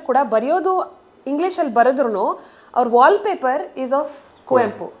character ಕೂಡ ಬರೆಯೋದು ಇಂಗ್ಲೀಷಲ್ಲಿ ಬರೆದ್ರು ಅವ್ರ wall paper is of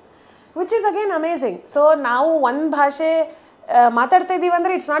Kuvempu, which is again amazing. So ನಾವು ಒಂದು ಭಾಷೆ ಮಾತಾಡ್ತಾ ಇದೀವಿ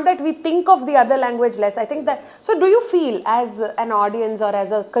ಅಂದ್ರೆ it's not that we think of the other language less. I think that. So do you feel as an audience R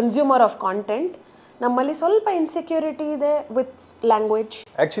as a consumer of content ನಮ್ಮಲ್ಲಿ ಸ್ವಲ್ಪ insecurity ಇದೆ with language?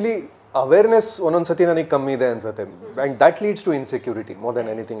 Actually awareness ಒಂದೊಂದ್ಸತಿ ನನಗೆ ಕಮ್ಮಿ ಇದೆ ಅನ್ಸುತ್ತೆ, and that leads to insecurity more than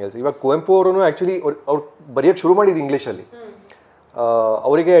anything else. ಇವಾಗ ಕುವೆಂಪು ಅವರು actually ಅವ್ರು ಬರೆಯೋಕ್ಕೆ ಶುರು ಮಾಡಿದ್ದು ಇಂಗ್ಲೀಷಲ್ಲಿ.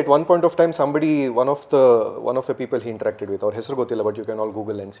 ಅವರಿಗೆ at one point of time somebody one of the people he interacted with, ಅವ್ರ ಹೆಸರು ಗೊತ್ತಿಲ್ಲ, but you can all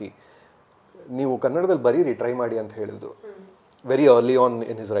Google and C, ನೀವು ಕನ್ನಡದಲ್ಲಿ ಬರೀರಿ, ಟ್ರೈ ಮಾಡಿ ಅಂತ ಹೇಳಿದ್ದು very early on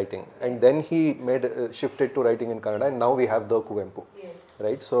in his writing, and then he shifted to writing in Kannada, and now we have the Kuvempu,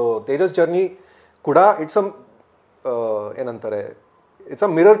 right? So Tejas journey kuda it's a it's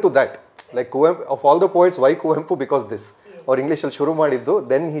a mirror to that, like Kuvempu, of all the poets, why Kuvempu? Because this, or English ಅಲ್ಲಿ ಶುರು ಮಾಡಿದ್ದು,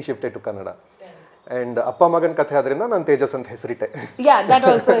 then he shifted to Kannada. And ಅಪ್ಪ ಮಗನ್ ಕಥೆ ಆದ್ರಿಂದ ನಾನು ತೇಜಸ್ ಅಂತ ಹೆಸರಿಟ್ಟೆ. Yeah, that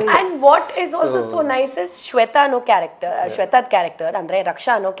also is. And what is also so nice is Shweta ಅನ್ನೋ ಕ್ಯಾರೆಕ್ಟರ್, ಶ್ವೇತಾದ ಕ್ಯಾರೆಕ್ಟರ್ ಅಂದ್ರೆ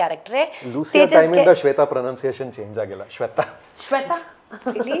ರಕ್ಷಾ ಅನ್ನೋ ಕ್ಯಾರೆಕ್ಟರ್ ಲೂಸಿಯಾ ಟೈಮ್ ಇಂದ ಶ್ವೇತಾ ಪ್ರೊನೌನ್ಸಿಯೇಷನ್ ಚೇಂಜ್ ಆಗಿಲ್ಲ, ಶ್ವೇತಾ.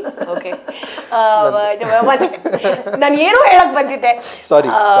 ಇಲ್ಲಿ ಓಕೆ, ನಾನು ಏನು ಹೇಳಕ್ ಬಂದಿದ್ದೆ, ಸಾರಿ.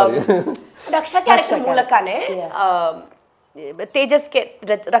 ರಕ್ಷಾ ಕ್ಯಾರೆಕ್ಟರ್ ಮೂಲಕನೇ ತೇಜಸ್ಗೆ,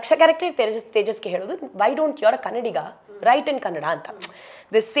 ರಕ್ಷಾ ಕ್ಯಾರೆಕ್ಟರ್ ತೇಜಸ್ಗೆ ಹೇಳೋದು, why don't you are a Kannadiga right ಇನ್ ಕನ್ನಡ ಅಂತ.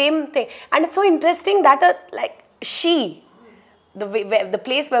 The same thing, and it's so interesting that like she the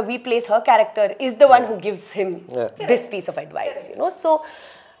place where we place her character is the one who gives him this piece of advice, you know. So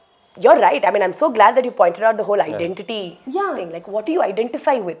you're right. I mean, I'm so glad that you pointed out the whole identity thing. Like, what do you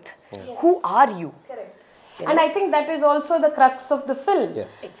identify with? Who are you? Correct. And I think that is also the crux of the film.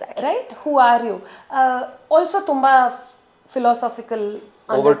 Exactly. Right? Who are you? Also, tumba philosophical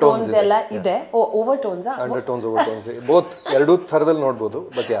undertones ella ide. Oh, overtones. Undertones, overtones. Both eradu tharadalli nodbodu,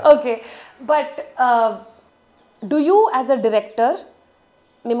 but Okay. But do you as a director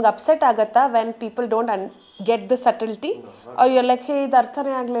nimge upset agata when people don't get the subtlety? Or you're like, hey, idu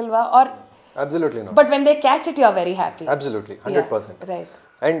arthane aglilva? Or absolutely not. But when they catch it, you're very happy. Absolutely, 100%. Right.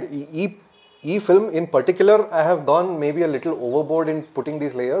 And e film in particular, I have gone maybe a little overboard in putting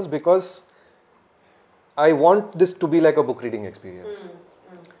these layers because I want this to be like a book reading experience.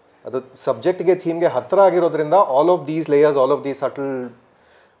 The subject ge theme ge hatra agirodrinda, all of these layers, all of these subtle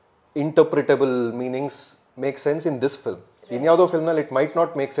interpretable meanings make sense in this film. In yavado film nalli it might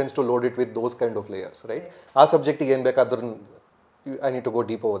not make sense to load it with those kind of layers, right? Aa subject ge en bekadru I need to go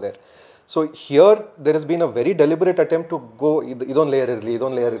deep over there. So here there has been a very deliberate attempt to go idon layer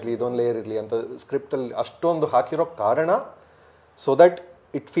irli anta script alli ashtondu hakiro karana so that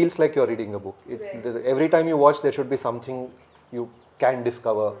it feels like you're reading a book. Every time you watch there should be something you can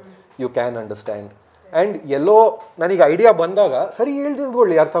discover, you can understand. And yellow ನನಗೆ idea ಬಂದಾಗ ಸರಿ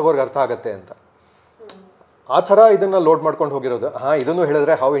ಹೇಳ್ದಿದ್ಕೊಳ್ಳಿ ಅರ್ಥ ಆಗೋರ್ಗೆ ಅರ್ಥ ಆಗುತ್ತೆ ಅಂತ ಆ ಥರ ಇದನ್ನ ಲೋಡ್ ಮಾಡ್ಕೊಂಡು ಹೋಗಿರೋದು. ಇದನ್ನು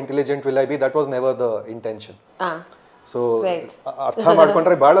ಹೇಳಿದ್ರೆ how intelligent will I B, that was never the intention. So ಅರ್ಥ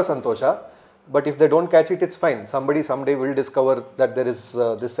ಮಾಡ್ಕೊಂಡ್ರೆ ಬಹಳ ಸಂತೋಷ. But if they don't catch it, it's fine. Somebody someday will discover that there is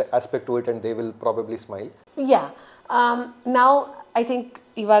this aspect to it and they will probably smile. Yeah. Now, I think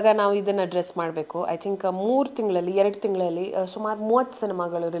ಇವಾಗ ನಾವು ಇದನ್ನು address ಮಾಡಬೇಕು. I think 2 ತಿಂಗಳಲ್ಲಿ ಸುಮಾರು 30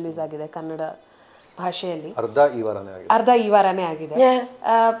 ಸಿನಿಮಾಗಳು release ಆಗಿದೆ ಕನ್ನಡ ಭಾಷೆಯಲ್ಲಿ. ಅರ್ಧ ಈ ವಾರನೇ ಆಗಿದೆ.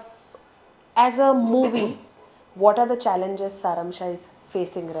 As a movie, what are the challenges Saramsha is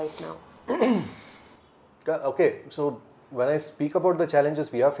facing right now? Okay, so when I speak about the challenges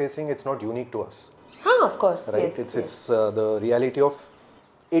we are facing, it's not unique to us. Of course. Right? Yes, it's the reality of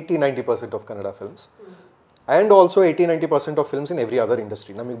 80-90% of Kannada films. And also 80-90% of films in every other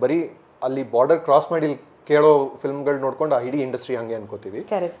industry. ನಮಗೆ ಬರೀ ಅಲ್ಲಿ border cross ಮಾಡಿ ಕೇಳೋ ಫಿಲ್ಮ್ಗಳು ನೋಡ್ಕೊಂಡು ಆ ಇಡೀ industry ಹಂಗೆ ಅನ್ಕೋತೀವಿ.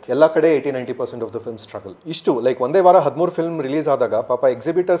 ಎಲ್ಲ ಕಡೆ 80-90% ಆಫ್ ದ ಫಿಲ್ಮ್ ಸ್ಟ್ರಗಲ್. ಇಷ್ಟು ಲೈಕ್ ಒಂದೇ ವಾರ 13 ಫಿಲ್ಮ್ ರಿಲೀಸ್ ಆದಾಗ ಪಾಪ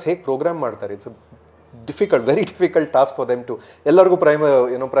ಎಕ್ಸಿಬಿಟರ್ಸ್ ಹೇಗೆ ಪ್ರೋಗ್ರಾಮ್ ಮಾಡ್ತಾರೆ, it's very difficult task for them to. ಎಲ್ಲರಿಗೂ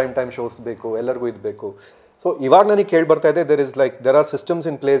ಪ್ರೈಮ್ ಟೈಮ್ ಶೋಸ್ ಬೇಕು, ಎಲ್ಲರಿಗೂ ಇದು ಬೇಕು. ಸೊ ಇವಾಗ ನನಗೆ ಕೇಳಿ ಬರ್ತಾ ಇದೆ, there are systems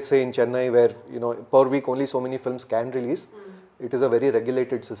in place, say in Chennai, where per week only so many films can release. It is a very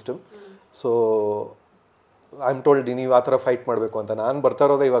regulated system. So I'm told ನೀವು ಆ ಥರ ಫೈಟ್ ಮಾಡಬೇಕು ಅಂತ. ನಾನು ಬರ್ತಾ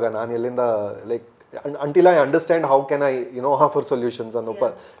ಇರೋದೇ ಇವಾಗ, ನಾನು ಎಲ್ಲಿಂದ like until I understand how can I offer solutions ಅನ್ನೋ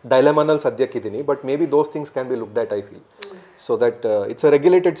ಡೈಲೆಮಾನಲ್ಲಿ ಸದ್ಯಕ್ಕಿದ್ದೀನಿ. But may be those things can be looked at, I feel. So that it's a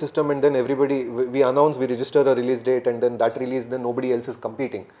regulated system, and then everybody, we announce, we register a release date, and then that release, then nobody else is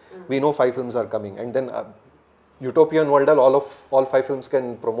competing. We know 5 films are coming, and then utopian world, all 5 films can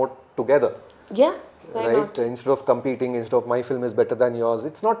promote together. Yeah. Right? Instead of competing, instead of my film is better than yours,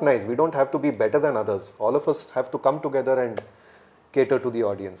 it's not nice. We don't have to be better than others. All of us have to come together and cater to the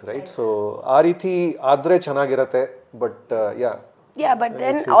audience, right? So ಆ ರೀತಿ ಆದ್ರೆ ಚೆನ್ನಾಗಿರತ್ತೆ. But yeah, but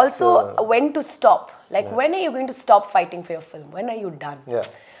then also when to stop, like when are you going to stop fighting for your film? When are you done?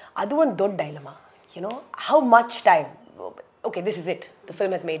 Adu one dod dilemma, how much time? Okay, this is it, the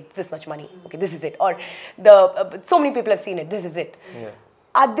film has made this much money, okay, this is it, or the so many people have seen it, this is it.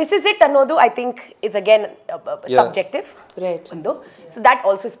 This is it annodu, I think it's again subjective, right? So that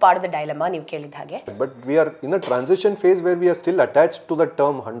also is part of the dilemma ನೀವು ಕೇಳಿದ ಹಾಗೆ. But we are in a transition phase where we are still attached to the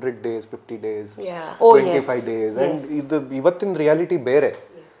term 100 days, 50 days, 25 days, and ಇವತ್ತಿನ reality ಬೇರೆ.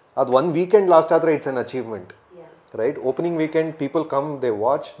 ಅದು one weekend last ಆದ್ರೆ it's an achievement, right? Opening weekend people come, they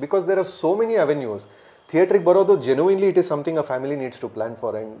watch, because there are so many avenues. Theatre ಬರೋದು genuinely it is something a family needs to plan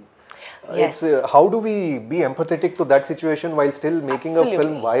for, and it's how do we be empathetic to that situation while still making a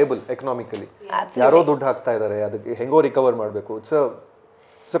film viable economically? ಯಾರೋ ದುಡ್ಡು ಹಾಕ್ತಾ ಇದ್ದಾರೆ, ಅದಕ್ಕೆ ಹೆಂಗೋ recover ಮಾಡಬೇಕು.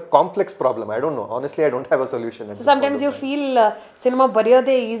 It's a complex problem. I don't know. Honestly, I don't have a solution. So sometimes you feel cinema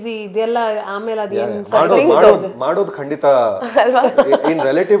ಬರೆಯೋದೇ easy, ಇದೆಲ್ಲ ಆಮೇಲೆ ಅದೇನು ಮಾಡೋದು ಖಂಡಿತ in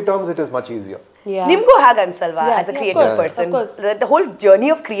relative terms it is much easier. ನಿಮಗೂ ಹಾಗೆ ಅನ್ಸಲ್ವಾ as a creative person? The whole journey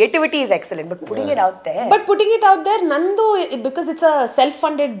of creativity is excellent, but putting it out there, nandu, because it's a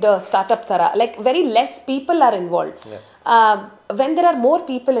self-funded startup thara, like very less people are involved. When there are more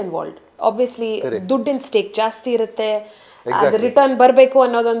people involved, obviously ದುಡ್ಡಿನ stake ಜಾಸ್ತಿ ಇರುತ್ತೆ, ಅದು return ಬರಬೇಕು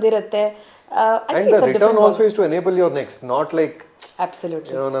ಅನ್ನೋದೊಂದಿರುತ್ತೆ. I think And it's the a return different also is to enable your next, not like,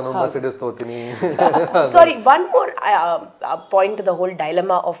 absolutely. ನಾನು Mercedes ತೋತೀನಿ. Sorry, one more point to the whole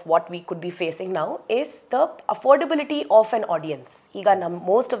dilemma of what we could be facing now is the affordability of an audience. ಈಗ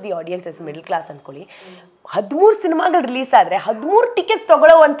most of the audience is middle class ಅನ್ಕೊಳ್ಳಿ. 13 ಸಿನಿಮಾಗಳು release ಆದರೆ 13 tickets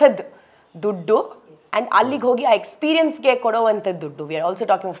ತಗೊಳ್ಳೋವಂಥದ್ದು ದುಡ್ಡು and ಅಲ್ಲಿಗೆ ಹೋಗಿ ಆ ಎಕ್ಸ್ಪೀರಿಯನ್ಸ್ಗೆ ಕೊಡೋವಂಥದ್ದು ದುಡ್ಡು. We are also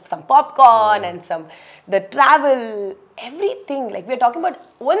talking of some popcorn and some the travel, everything. Like we are talking about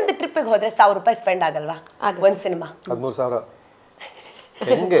ಒಂದು ಟ್ರಿಪ್ಪಿಗೆ ಹೋದ್ರೆ ₹1,000 ಸ್ಪೆಂಡ್ ಆಗಲ್ವಾ ಒಂದು ಸಿನಿಮಾ? 13,000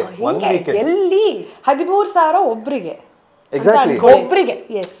 ಹೆಂಗೆ ಒನ್ ವೀಕೆಂಡ್? ಎಲ್ಲಿ 13,000 ಒಬ್ರಿಗೆ? ಎಕ್ಸಾಕ್ಟ್ಲಿ, ಒಬ್ರಿಗೆ.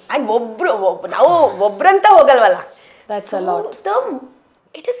 Yes. And ನಾವು ಒಬ್ರಂತ ಹೋಗಲ್ವಲ್ಲ. That's a lot.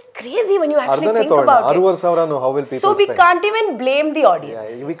 It is crazy when you actually ಅರ್ಧನೇ think ತಗೊಂಡು about it. 6,000 how will people So we spend? can't even blame the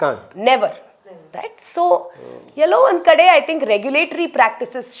audience. Yeah, we can't. Never. Right? So, yellow and kade, I think regulatory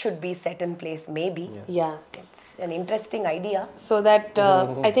practices should be set in place, maybe. Yeah. It's an interesting idea. So that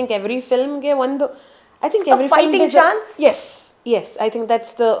I think every film ge ಒಂದು, I think every film fighting deserves- chance? Yes, I think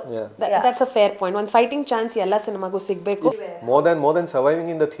that's the Yeah. that's a fair point. ಒಂದು fighting chance ಎಲ್ಲ ಸಿನಿಮಾಗೂ ಸಿಗಬೇಕು. More than surviving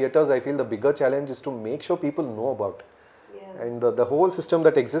in the theaters, I feel the bigger challenge is to make sure people know about. And the whole system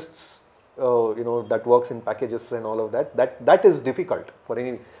that exists, that works in packages and all of that is difficult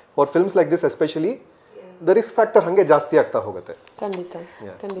for films like this especially. The risk factor hange ಜಾಸ್ತಿ ಆಗ್ತಾ ಹೋಗುತ್ತೆ. ಖಂಡಿತ.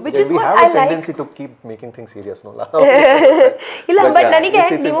 Which is we what have I a like. tendency to keep making things serious, no? ಇಲ್ಲ, But but yeah, ನನಗೆ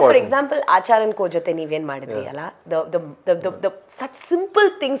it's ನೀವು for important. Example ಆಚಾರನ್ ಕೋ ಜೊತೆ ನೀವೇನ್ ಮಾಡಿದ್ರಿ ಅಲ್ಲ, the such simple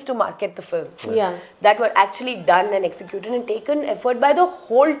things to market the film, that were actually done and executed and taken effort by the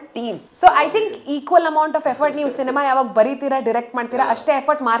whole team. So I think equal amount of effort ನೀವು cinema ಯಾವಾಗ ಬರೀತೀರಾ, direct ಮಾಡ್ತೀರಾ, ಅಷ್ಟೇ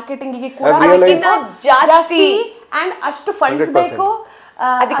effort marketing ಕೂಡ I've realized- ಅದಕ್ಕಿಂತ ಜಾಸ್ತಿ and ಅಷ್ಟು funds ಬೇಕು,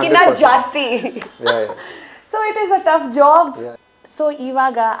 ಅದಕ್ಕಿಂತ 100%. ಜಾಸ್ತಿ. Yeah. So it is a tough job. So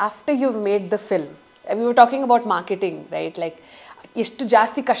ಇವಾಗ after you've made the film, we were talking about marketing, right? Like ಎಷ್ಟು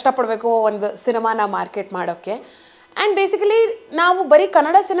ಜಾಸ್ತಿ ಕಷ್ಟಪಡಬೇಕು ಒಂದು ಸಿನಿಮಾನ ಮಾರ್ಕೆಟ್ ಮಾಡೋಕ್ಕೆ. ಆ್ಯಂಡ್ ಬೇಸಿಕಲಿ ನಾವು ಬರೀ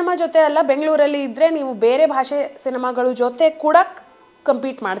ಕನ್ನಡ ಸಿನಿಮಾ ಜೊತೆ ಅಲ್ಲ, ಬೆಂಗಳೂರಲ್ಲಿ ಇದ್ದರೆ ನೀವು ಬೇರೆ ಭಾಷೆ ಸಿನಿಮಾಗಳ ಜೊತೆ ಕೂಡ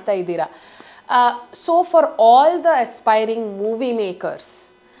ಕಂಪೀಟ್ ಮಾಡ್ತಾ ಇದ್ದೀರಾ. So for all the aspiring movie makers,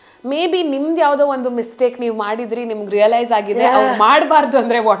 may be ನಿಮ್ದು ಯಾವುದೋ ಒಂದು ಮಿಸ್ಟೇಕ್ ನೀವು ಮಾಡಿದ್ರಿ, ನಿಮ್ಗೆ ರಿಯಲೈಸ್ ಆಗಿದೆ, ಅವ್ರು ಮಾಡಬಾರ್ದು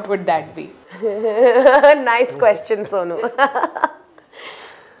ಅಂದರೆ what would that B? Nice question Sonu.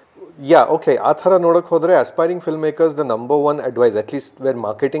 Yeah, okay. ಆ ಥರ ನೋಡೋಕೆ ಹೋದರೆ aspiring filmmakers, the number one advice, at least where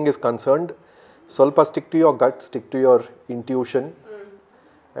marketing is concerned, ಸ್ವಲ್ಪ stick to your gut, stick to your intuition,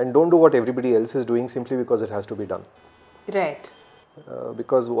 and don't do what everybody else is doing simply because it has to be done. Right.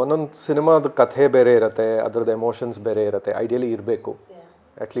 Because ಒಂದೊಂದು ಸಿನಿಮಾದ ಕಥೆ ಬೇರೆ ಇರುತ್ತೆ, ಅದರದ್ದು emotions ಬೇರೆ ಇರುತ್ತೆ, ideally ಇರಬೇಕು.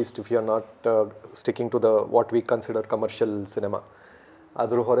 At least if you are not sticking to the what we consider commercial cinema.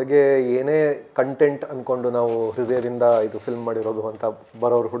 ಅದ್ರ ಹೊರಗೆ ಏನೇ ಕಂಟೆಂಟ್ ಅಂದ್ಕೊಂಡು ನಾವು ಹೃದಯದಿಂದ ಇದು ಫಿಲ್ಮ್ ಮಾಡಿರೋದು ಅಂತ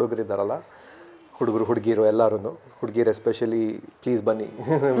ಬರೋರು ಹುಡುಗರಿದ್ದಾರಲ್ಲ, ಹುಡುಗಿರು ಎಲ್ಲರೂ, ಹುಡುಗಿರು ಎಸ್ಪೆಷಲಿ ಪ್ಲೀಸ್ ಬನ್ನಿ.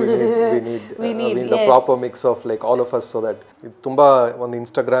 we need the proper mix of like all of us, so that ಇದು ತುಂಬ ಒಂದು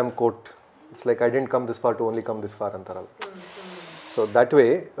Instagram coat, it's like I didn't come this for to only come this for ಅಂತಾರಲ್ಲ. So that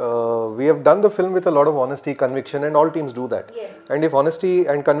way, we have done the film with a lot of honesty, conviction, and all teams do that. Yes. And if honesty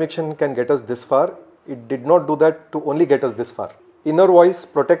and conviction can get us this far, it did not do that to only get us this far. Inner voice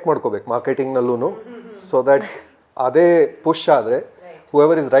protect ಮಾಡ್ಕೋಬೇಕು marketing ನಲ್ಲೂ, so that ಅದೇ push ಆದರೆ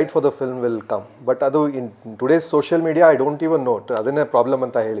whoever is right for the film will come. But ಅದು in today's social media, I don't even know, ಅದನ್ನೇ problem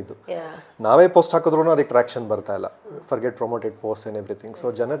ಅಂತ ಹೇಳಿದ್ದು. ನಾವೇ post ಹಾಕಿದ್ರೂ ಅದಕ್ಕೆ ಟ್ರಾಕ್ಷನ್ ಬರ್ತಾ ಇಲ್ಲ, forget promoted post and everything. So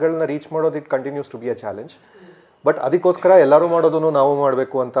ಜನಗಳನ್ನ ರೀಚ್ ಮಾಡೋದು it continues to be a challenge. But ಅದಕ್ಕೋಸ್ಕರ ಎಲ್ಲರೂ ಮಾಡೋದನ್ನು ನಾವು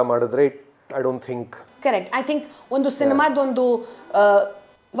ಮಾಡಬೇಕು ಅಂತ ಮಾಡಿದ್ರೆ I don't think. Correct. I think ಒಂದು ಸಿನಿಮಾದೊಂದು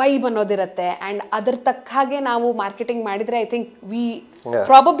ವೈಬ್ ಅನ್ನೋದಿರುತ್ತೆ, ಆ್ಯಂಡ್ ಅದ್ರ ತಕ್ಕ ಹಾಗೆ ನಾವು ಮಾರ್ಕೆಟಿಂಗ್ ಮಾಡಿದ್ರೆ I think we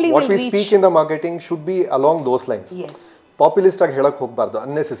probably what we speak in the marketing should be along those lines. Populist ಆಗಿ ಹೇಳಕ್ ಹೋಗಬಾರ್ದು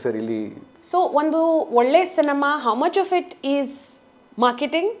ಅನ್ನೆಸೆಸರಿಲಿ. ಸೊ ಒಂದು ಒಳ್ಳೆ cinema, how much of it is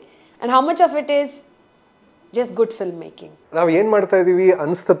marketing and how much of it is just good film making? ನಾವು ಏನು ಮಾಡ್ತಾ ಇದ್ದೀವಿ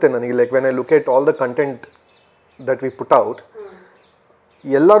ಅನಿಸ್ತತ್ತೆ ನನಗೆ, like when I look at all the content that we put out,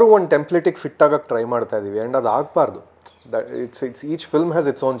 ಎಲ್ಲರೂ ಒಂದು ಟೆಂಪ್ಲೇಟಿಗೆ fit ಆಗಕ್ಕೆ ಟ್ರೈ ಮಾಡ್ತಾ ಇದ್ದೀವಿ. ಆ್ಯಂಡ್ ಅದು ಆಗಬಾರ್ದು. It's each film has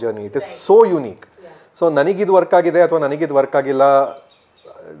its own journey, it is so unique. So ನನಗಿದು ವರ್ಕ್ ಆಗಿದೆ ಅಥವಾ ನನಗಿದು ವರ್ಕ್ ಆಗಿಲ್ಲ,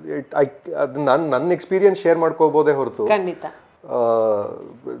 ಅದು ನನ್ನ ಎಕ್ಸ್ಪೀರಿಯನ್ಸ್ ಶೇರ್ ಮಾಡ್ಕೋಬೋದೇ ಹೊರತು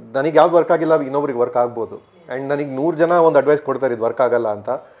ನನಗೆ ಯಾವ್ದು ವರ್ಕ್ ಆಗಿಲ್ಲ ಇನ್ನೊಬ್ರಿಗೆ ವರ್ಕ್ ಆಗ್ಬೋದು. ಆ್ಯಂಡ್ ನನಗೆ 100 ಜನ ಒಂದು ಅಡ್ವೈಸ್ ಕೊಡ್ತಾರೆ ಇದು ವರ್ಕ್ ಆಗಲ್ಲ ಅಂತ,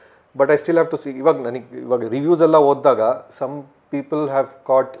 but I still have to C. ಇವಾಗ ರಿವ್ಯೂಸ್ ಎಲ್ಲ ಓದಿದಾಗ some people have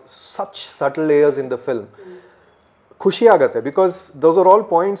cot such subtle layers in the film. ಖುಷಿ ಆಗುತ್ತೆ, because those are all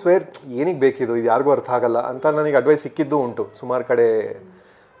points wear ಏನಿಗೆ ಬೇಕಿದು, ಇದು ಯಾರಿಗೂ ಅರ್ಥ ಆಗಲ್ಲ ಅಂತ ನನಗೆ ಅಡ್ವೈಸ್ ಸಿಕ್ಕಿದ್ದು ಉಂಟು ಸುಮಾರು ಕಡೆ.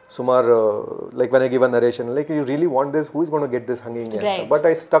 like when I give a narration, like you really want this, who is going to get this hanging here? Right. But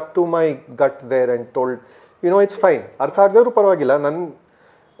I stuck to my gut there and told, it's fine. Artha agdaru parvagilla,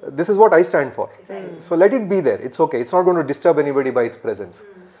 this is what I stand for. Right. So let it be there. It's okay. It's not going to disturb anybody by its presence.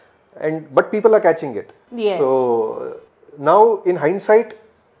 but people are catching it. Yes. So now in hindsight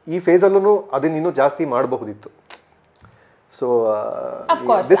ಈ phase allೂ ಅದನ್ನ ಇನ್ನೂ ಜಾಸ್ತಿ ಮಾಡಬಹುದಿತ್ತು. So of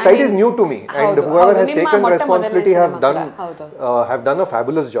course, this side is new to me, and whoever has taken responsibility have done a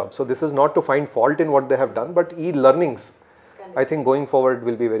fabulous job. So this is not to find fault in what they have done, but learnings I think going forward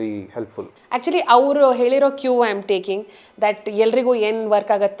will be very helpful. Actually ಅವರು ಹೇಳಿರೋ Q I am taking that ಎಲ್ರಿಗೂ ಏನು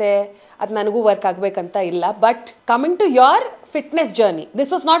work ಆಗುತ್ತೆ ಅದು ನನಗೂ work ಆಗಬೇಕಂತ ಇಲ್ಲ. But coming to your fitness journey,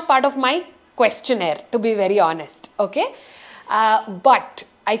 this was not part of my ಕ್ವೆಶ್ಚನೇರ್ to be very honest. Okay, but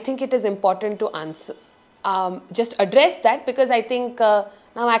I think it is important to answer, just address that, because I think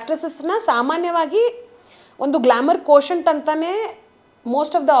ನಾವು ಆ್ಯಕ್ಟ್ರೆಸಸ್ನ ಸಾಮಾನ್ಯವಾಗಿ ಒಂದು glamour quotient ಅಂತಾನೆ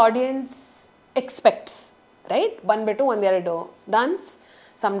most of the audience expects, right? ಬಂದ್ಬಿಟ್ಟು ಒಂದೆರಡು dance,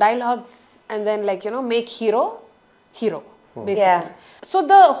 some dialogues, and then like, you know, make hero basically. Yeah. So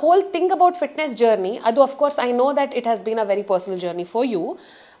the whole thing about fitness journey, adu of course I know that it has been a very personal journey for you,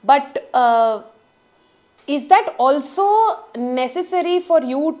 but is that also necessary for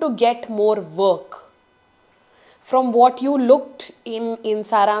you to get more work from what you looked in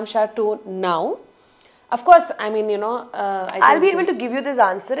Saramsha to now? Of course, I mean, you know, I'll be able to give you this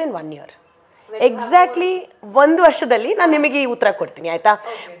answer in 1 year. Exactly 1 ವರ್ಷದಲ್ಲಿ ನಾನು ನಿಮಗೆ ಈ ಉತ್ತರ ಕೊಡ್ತೀನಿ, ಆಯ್ತಾ?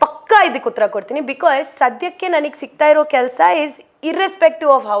 ಪಕ್ಕಾ ಇದಕ್ಕೆ ಉತ್ತರ ಕೊಡ್ತೀನಿ. ಬಿಕಾಸ್ ಸದ್ಯಕ್ಕೆ ನನಗೆ ಸಿಗ್ತಾ ಇರೋ ಕೆಲಸ is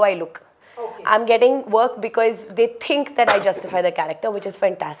irrespective of how I look. I am getting work because they think that I justify the character, which is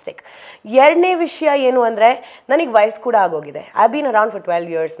fantastic. ಎರಡನೇ ವಿಷಯ ಏನು ಅಂದರೆ, ನನಗೆ ವಯಸ್ಸು ಕೂಡ ಆಗೋಗಿದೆ. I been around for 12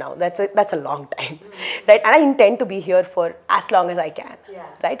 years now. That's a long time, right? And I intend to be here for as long as I can,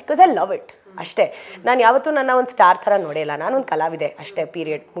 right? Because I love it. ಅಷ್ಟೇ. ನಾನು ಯಾವತ್ತೂ ನನ್ನ ಒಂದು ಸ್ಟಾರ್ ಥರ ನೋಡಿಲ್ಲ, ನಾನೊಂದು ಕಲಾವಿದೆ ಅಷ್ಟೇ,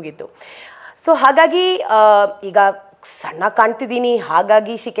 ಪೀರಿಯಡ್, ಮುಗೀತು. ಸೊ ಹಾಗಾಗಿ ಈಗ ಸಣ್ಣ ಕಾಣ್ತಿದ್ದೀನಿ,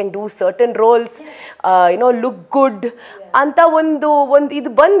 ಹಾಗಾಗಿ she can do certain rolls, YONO look good ಅಂತ ಒಂದು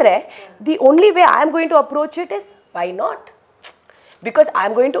ಇದು ಬಂದರೆ, the only way I am going to approach it is why not? Because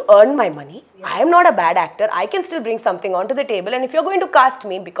I'm going to earn my money. I am not a bad actor. I can still bring something onto the table. And if you're going to cast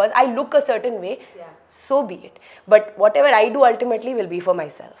me because I look a certain way, so be it. But whatever I do ultimately will be for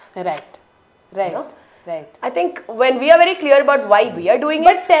myself. Right. You know? Right. I think when we are very clear about why we are doing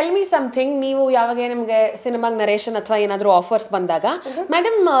But tell me something, ನೀವು ಯಾವಾಗ ನಿಮಗೆ ಸಿನಿಮಾಗೆ narration ಅಥವಾ ಏನಾದರೂ offers ಬಂದಾಗ,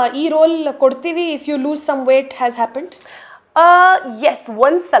 madam ಈ roll ಕೊಡ್ತೀವಿ, if you lose some wait has happened? S,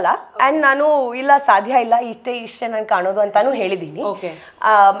 ಒಂದ್ಸಲ. ಆ್ಯಂಡ್ ನಾನು ಇಲ್ಲ, ಸಾಧ್ಯ ಇಲ್ಲ, ಇಷ್ಟೇ ನಾನು ಕಾಣೋದು ಅಂತಾನು ಹೇಳಿದ್ದೀನಿ.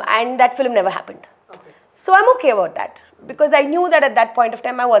 And that film never happened. So I am okay about that, because I knew that at that point of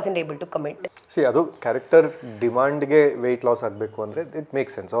time I wasn't able to commit. See, adu character demand ge weight loss agbeku andre it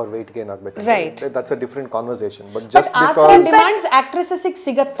makes sense, or weight gain agbeku, right? That's a different conversation. But just because because demands actresses ig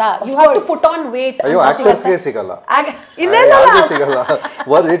sigatta, you have to put on weight. Ayo, actors ge sigalla, illa sigalla.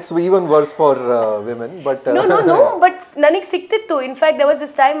 It's even worse for women, but no, but nanig sigtittu. In fact, there was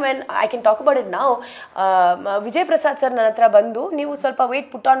this time when I can talk about it now. Vijay Prasad sir ನನ್ನ ಹತ್ರ ಬಂದು, ನೀವು ಸ್ವಲ್ಪ weight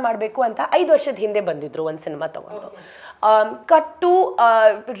put on ಮಾಡಬೇಕು ಅಂತ 5 ವರ್ಷದ ಹಿಂದೆ ಬಂದಿದ್ರು ಒಂದು ಸಿನಿಮಾ ತಗೊಂಡು. Cut to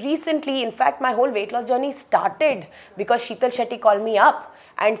recently, in fact, my whole weight loss journey started because Sheetal Shetty called me up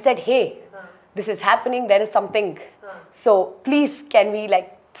and said, hey, this is happening, there is something. So please, can we like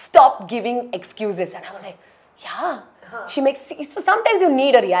stop giving excuses? And I was like, yeah. She makes, so sometimes you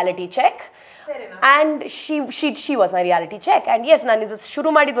need a reality check. And she was my reality check. And yes, ನಾನು ಇದು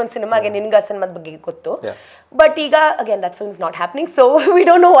ಶುರು ಮಾಡಿದ್ದು ಒಂದು ಸಿನಿಮಾಗೆ, ನಿನ್ಗೆ ಸಿನಿಮಾದ ಬಗ್ಗೆ ಗೊತ್ತು. But ಈಗ again that film is not happening, so we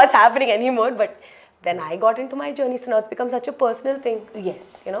don't know what's happening anymore. But then I got into my journey, so now it's become such a personal thing. Yes,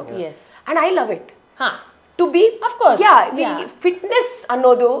 you know. Yes, and I love it. To be, of course, fitness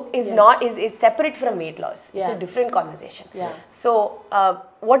annodu is not is separate from weight loss. It's a different conversation. So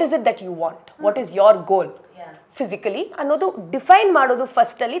what is it that you want? What is your goal? Physically annodu define ಮಾಡೋದು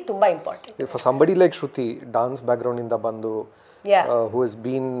first ಅಲ್ಲಿ ತುಂಬಾ important. For somebody like Shruti, dance background ಇಂದ ಬಂದು, who has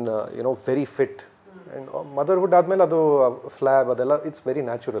been you know very fit, and motherhood ಆದ್ಮೇಲೆ ಅದು ಫ್ಲಾಬ್ ಅದೆಲ್ಲ, it's very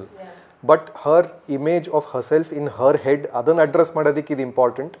natural. But her image of herself in her head, ಅದನ್ನ address ಮಾಡೋದಕ್ಕೆ ಇದು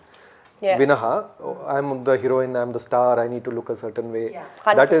important. Vinaha, I am the heroine, I am the star, I need to look a certain way.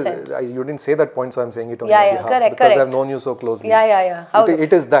 That is, you didn't say that point, so I am saying it on your behalf. Correct, because I have known you so closely.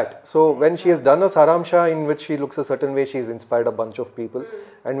 It is that. So when she has done a Saramsha in which she looks a certain way, she has inspired a bunch of people.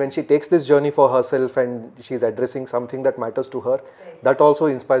 And when she takes this journey for herself and she is addressing something that matters to her, that also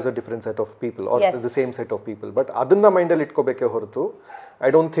inspires a different set of people, or the same set of people. But adanna mind alli itkobeke hortu, I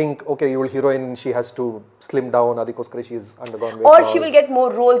don't think, okay, you will heroine, she has to slim down, adikoskara she is undergone weight or loss. She will get more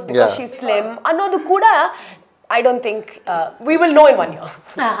roles because she's slim. Annodu kuda, I don't think we will know in 1 year.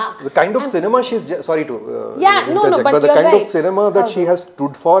 The kind of cinema she's sorry to but the kind of cinema that she has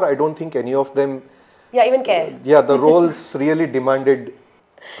stood for, I don't think any of them even care. The roles really demanded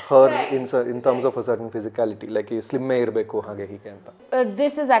her in terms of a certain physicality, like slim me irbeku hage hige anta.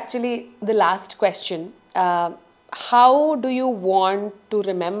 This is actually the last question. how do you want to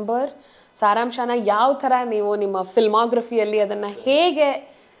remember ಸಾರಾಂಶನ ಯಾವ ಥರ ನೀವು ನಿಮ್ಮ ಫಿಲ್ಮಾಗ್ರಫಿಯಲ್ಲಿ ಅದನ್ನು ಹೇಗೆ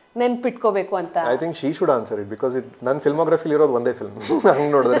ನೆನ್ಪಿಟ್ಕೋಬೇಕು ಅಂತ? I think she should answer it because ನನ್ನ ಫಿಲ್ಮೋಗ್ರಫಿಲಿ ಇರೋದು ಒಂದೇ ಫಿಲ್ಮ್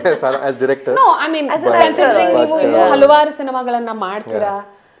ಹಂಗೆ ನೋಡಿದ್ರೆ as director. No, I mean considering ನೀವು ಇನ್ನೂ ಹಲವಾರು ಸಿನಿಮಾಗಳನ್ನ ಮಾಡ್ತೀರಾ,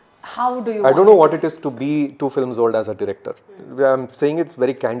 how do you? I don't know what it is to be 2 films old as a director. I'm saying it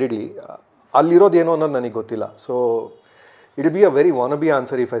very candidly. ಅಲ್ಲಿರೋದು ಏನು ಅನ್ನೋದು ನನಗೆ ಗೊತ್ತಿಲ್ಲ. So it will be a very wannabe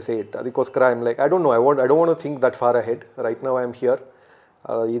answer if I say it. ಅದಕ್ಕೋಸ್ಕರ I'm like, I don't know. I don't want to think that far ahead. Right now I'm here.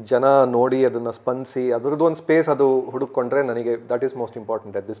 ಈ ಜನ ನೋಡಿ ಅದನ್ನು ಸ್ಪಂದಿಸಿ ಅದರದ್ದು ಒಂದು ಸ್ಪೇಸ್ ಅದು ಹುಡುಕೊಂಡ್ರೆ ನನಗೆ that is most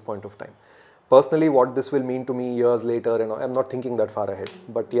important at this point of time. Personally what this will mean to me years later I am not thinking that for ahead.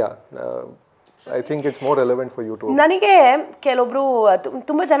 But yeah, I think it's more relevant for you to. ನನಗೆ ಕೆಲವೊಬ್ರು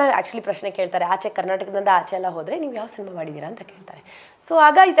ತುಂಬ ಜನ actually ಪ್ರಶ್ನೆ ಕೇಳ್ತಾರೆ, ಆಚೆ ಕರ್ನಾಟಕದಿಂದ ಆಚೆ ಎಲ್ಲ ಹೋದರೆ ನೀವು ಯಾವ ಸಿನಿಮಾ ಮಾಡಿದ್ದೀರಾ ಅಂತ ಕೇಳ್ತಾರೆ. ಸೊ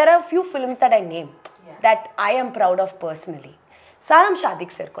ಆಗ ಈ ಥರ few films that I name that I am proud of personally, ಸಾರಾಂಶ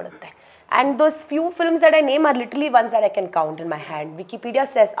ಅದಕ್ಕೆ ಸೇರ್ಕೊಳ್ಳುತ್ತೆ. And those few films that I name are literally ones that I can count in my hand. Wikipedia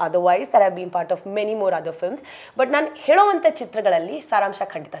says otherwise, that I've been part of many more other films. But ನಾನು ಹೇಳೋವಂಥ ಚಿತ್ರಗಳಲ್ಲಿ ಸಾರಾಂಶ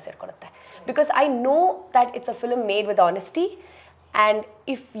ಖಂಡಿತ ಸೇರ್ಕೊಳ್ಳುತ್ತೆ. Because I know that it's a film made with honesty. And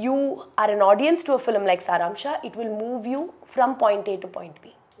if you are an audience to a film like Saramsha, it will move you from point A to point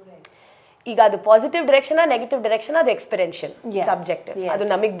B. ಈಗ ಅದು positive direction negative direction ಅದು experiential subjective, ಅದು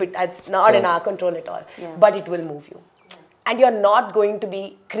ನಮಗೆ ಬಿಟ್ಟು it's not in R control at all. But it will move you and you are not going to B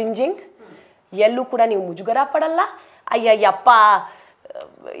ಕ್ರಿಂಜಿಂಗ್. ಎಲ್ಲೂ ಕೂಡ ನೀವು ಮುಜುಗರ ಪಡಲ್ಲ, ಅಯ್ಯಯ್ಯಪ್ಪ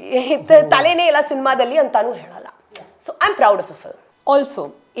ತಲೆನೇ ಇಲ್ಲ ಸಿನಿಮಾದಲ್ಲಿ ಅಂತಾನೂ ಹೇಳಲ್ಲ. So I am proud of the film. Also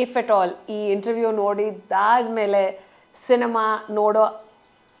if at all ಈ ಇಂಟರ್ವ್ಯೂ ನೋಡಿದಾದ್ಮೇಲೆ ಸಿನಿಮಾ ನೋಡೋ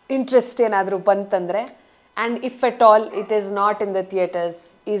ಇಂಟ್ರೆಸ್ಟ್ ಏನಾದರೂ ಬಂತಂದರೆ, and if at all it is not in the theatres,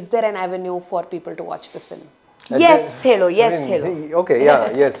 is there an avenue for people to watch the film? S ಹೇಳು, S ಹೇಳು. Okay, yeah,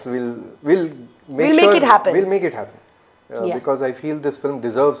 yes, we'll make it happen. We'll make it happen. Because I feel this film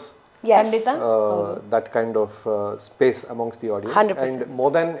deserves that kind of space amongst the audience. 100%. And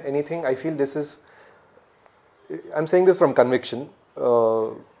more than anything, I feel this is, I'm saying this from conviction,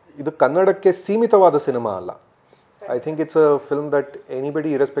 idu kannadakke seemitavada cinema alla. I think it's a film that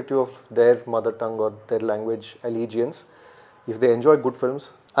anybody, irrespective of their mother tongue or their language allegiance, if they enjoy good films,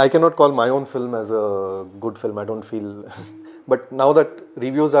 I cannot call my own film as a good film, I don't feel. But now that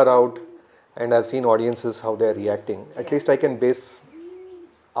reviews are out and I've seen audiences how they're reacting, at least I can base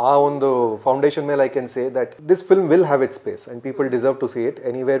on the foundation mail I can say that this film will have its space and people deserve to see it.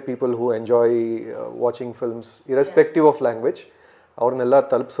 Anywhere people who enjoy watching films irrespective of language, avarnella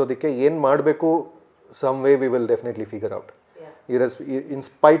talpsodike ಏನು ಮಾಡಬೇಕು, some way we will definitely figure out, in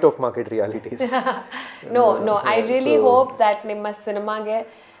spite of market realities. No, I really hope that ನಿಮ್ಮ ಸಿನಿಮಾಗೆ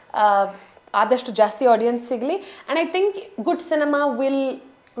ಆದಷ್ಟು ಜಾಸ್ತಿ audience ಸಿಗಲಿ, and I think good cinema will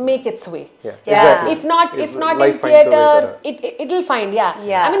make its way. Exactly. If not in theater, it will find.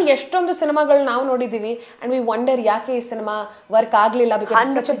 I mean, ಎಷ್ಟೊಂದು ಸಿನಿಮಾಗಳು ನಾವು ನೋಡಿದೀವಿ and we wonder ಯಾಕೆ ಈ ಸಿನಿಮಾ ವರ್ಕ್ ಆಗಲಿಲ್ಲ, because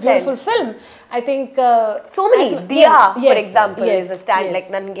it's such a beautiful film. I think so many Diya for example is a stand. Like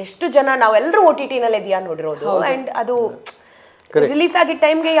ನನಗೆ ಎಷ್ಟು ಜನ ನಾವೆಲ್ಲರೂ OTT ನಲ್ಲೇ Diya ನೋಡಿರೋದು, and ಅದು ರಿಲೀಸ್ ಆಗಿದ್ದ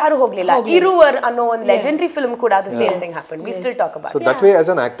ಟೈಮ್ಗೆ ಯಾರು ಹೋಗ್ಲಿಲ್ಲ. ಇರುವರ್ ಅನ್ನೋ ಒಂದು ಲೆಜೆಂಡರಿ ಫಿಲ್ಮ್ ಕೂಡ the same thing happened. We still talk about it. So that way, as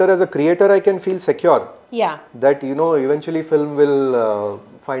an actor, as a creator, I can feel secure. That eventually film will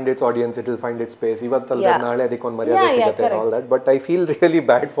find its audience, it will find its space. Ivattalla naale adikon maryade sigate and all that. But I feel really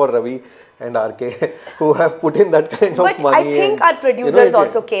bad for Ravi and RK who have put in that kind of money. But I think our producers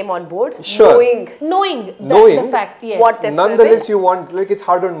also came on board, knowing the fact. What this nonetheless you want, like, it's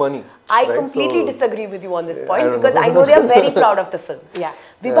hard-earned money. I completely disagree with you on this point, because I know they are very proud of the film.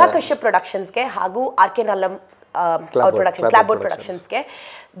 Vibha Kashyap Productions ke hagu RK Nalam Clapboard Productions ke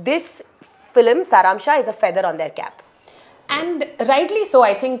this film Saramsha is a feather on their cap. And rightly so.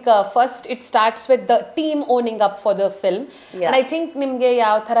 I think first it starts with the team owning up for the film. And I think ನಿಮಗೆ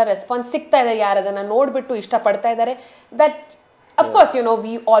ಯಾವ ಥರ response ಸಿಗ್ತಾ ಇದೆ, ಯಾರು ಅದನ್ನು ನೋಡಿಬಿಟ್ಟು ಇಷ್ಟಪಡ್ತಾ ಇದ್ದಾರೆ, that of course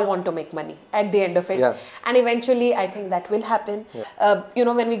we all want to make money at the end of it. And eventually I think that will happen.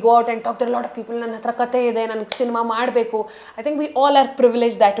 When we go out and talk, there are a lot of people, ನನ್ನ ಹತ್ರ ಕತೆ ಇದೆ, ನನಗೆ cinema ಮಾಡಬೇಕು. I think we all are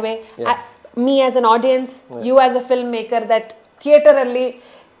privileged that way. Me as an audience, you as a filmmaker, that theater ಅಲ್ಲಿ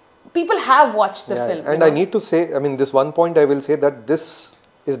people have watched the film. And I need to say, I mean, this one point I will say that this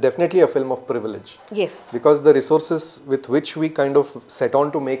is definitely a film of privilege. Yes. Because the resources with which we kind of set on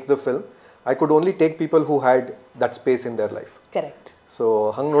to make the film, I could only take people who had that space in their life. Correct. So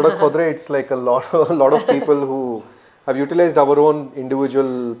hang nodak hodre, it's like a lot of people who have utilized our own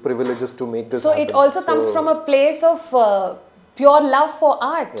individual privileges to make this happen. It also comes from a place of pure love for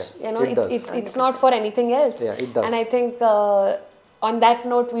art. It's not for anything else. It does. And I think on that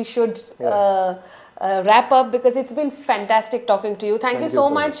note, we should wrap up, because it's been fantastic talking to you. Thank you so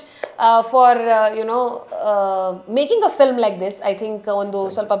much for making a film like this. I think ಒಂದು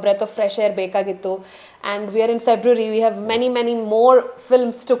ಸ್ವಲ್ಪ breath of fresh air ಬೇಕಾಗಿತ್ತು, and we are in February. We have many more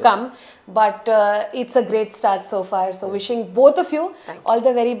films to come, but it's a great start so far. So wishing both of you all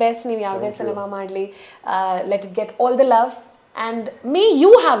the very best. ನೀವು ಯಾವುದೇ cinema ಮಾಡಲಿ, let it get all the love, and may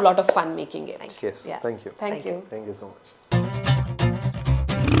you have a lot of fun making it. Yes, thank you. Thank you. Thank you so much.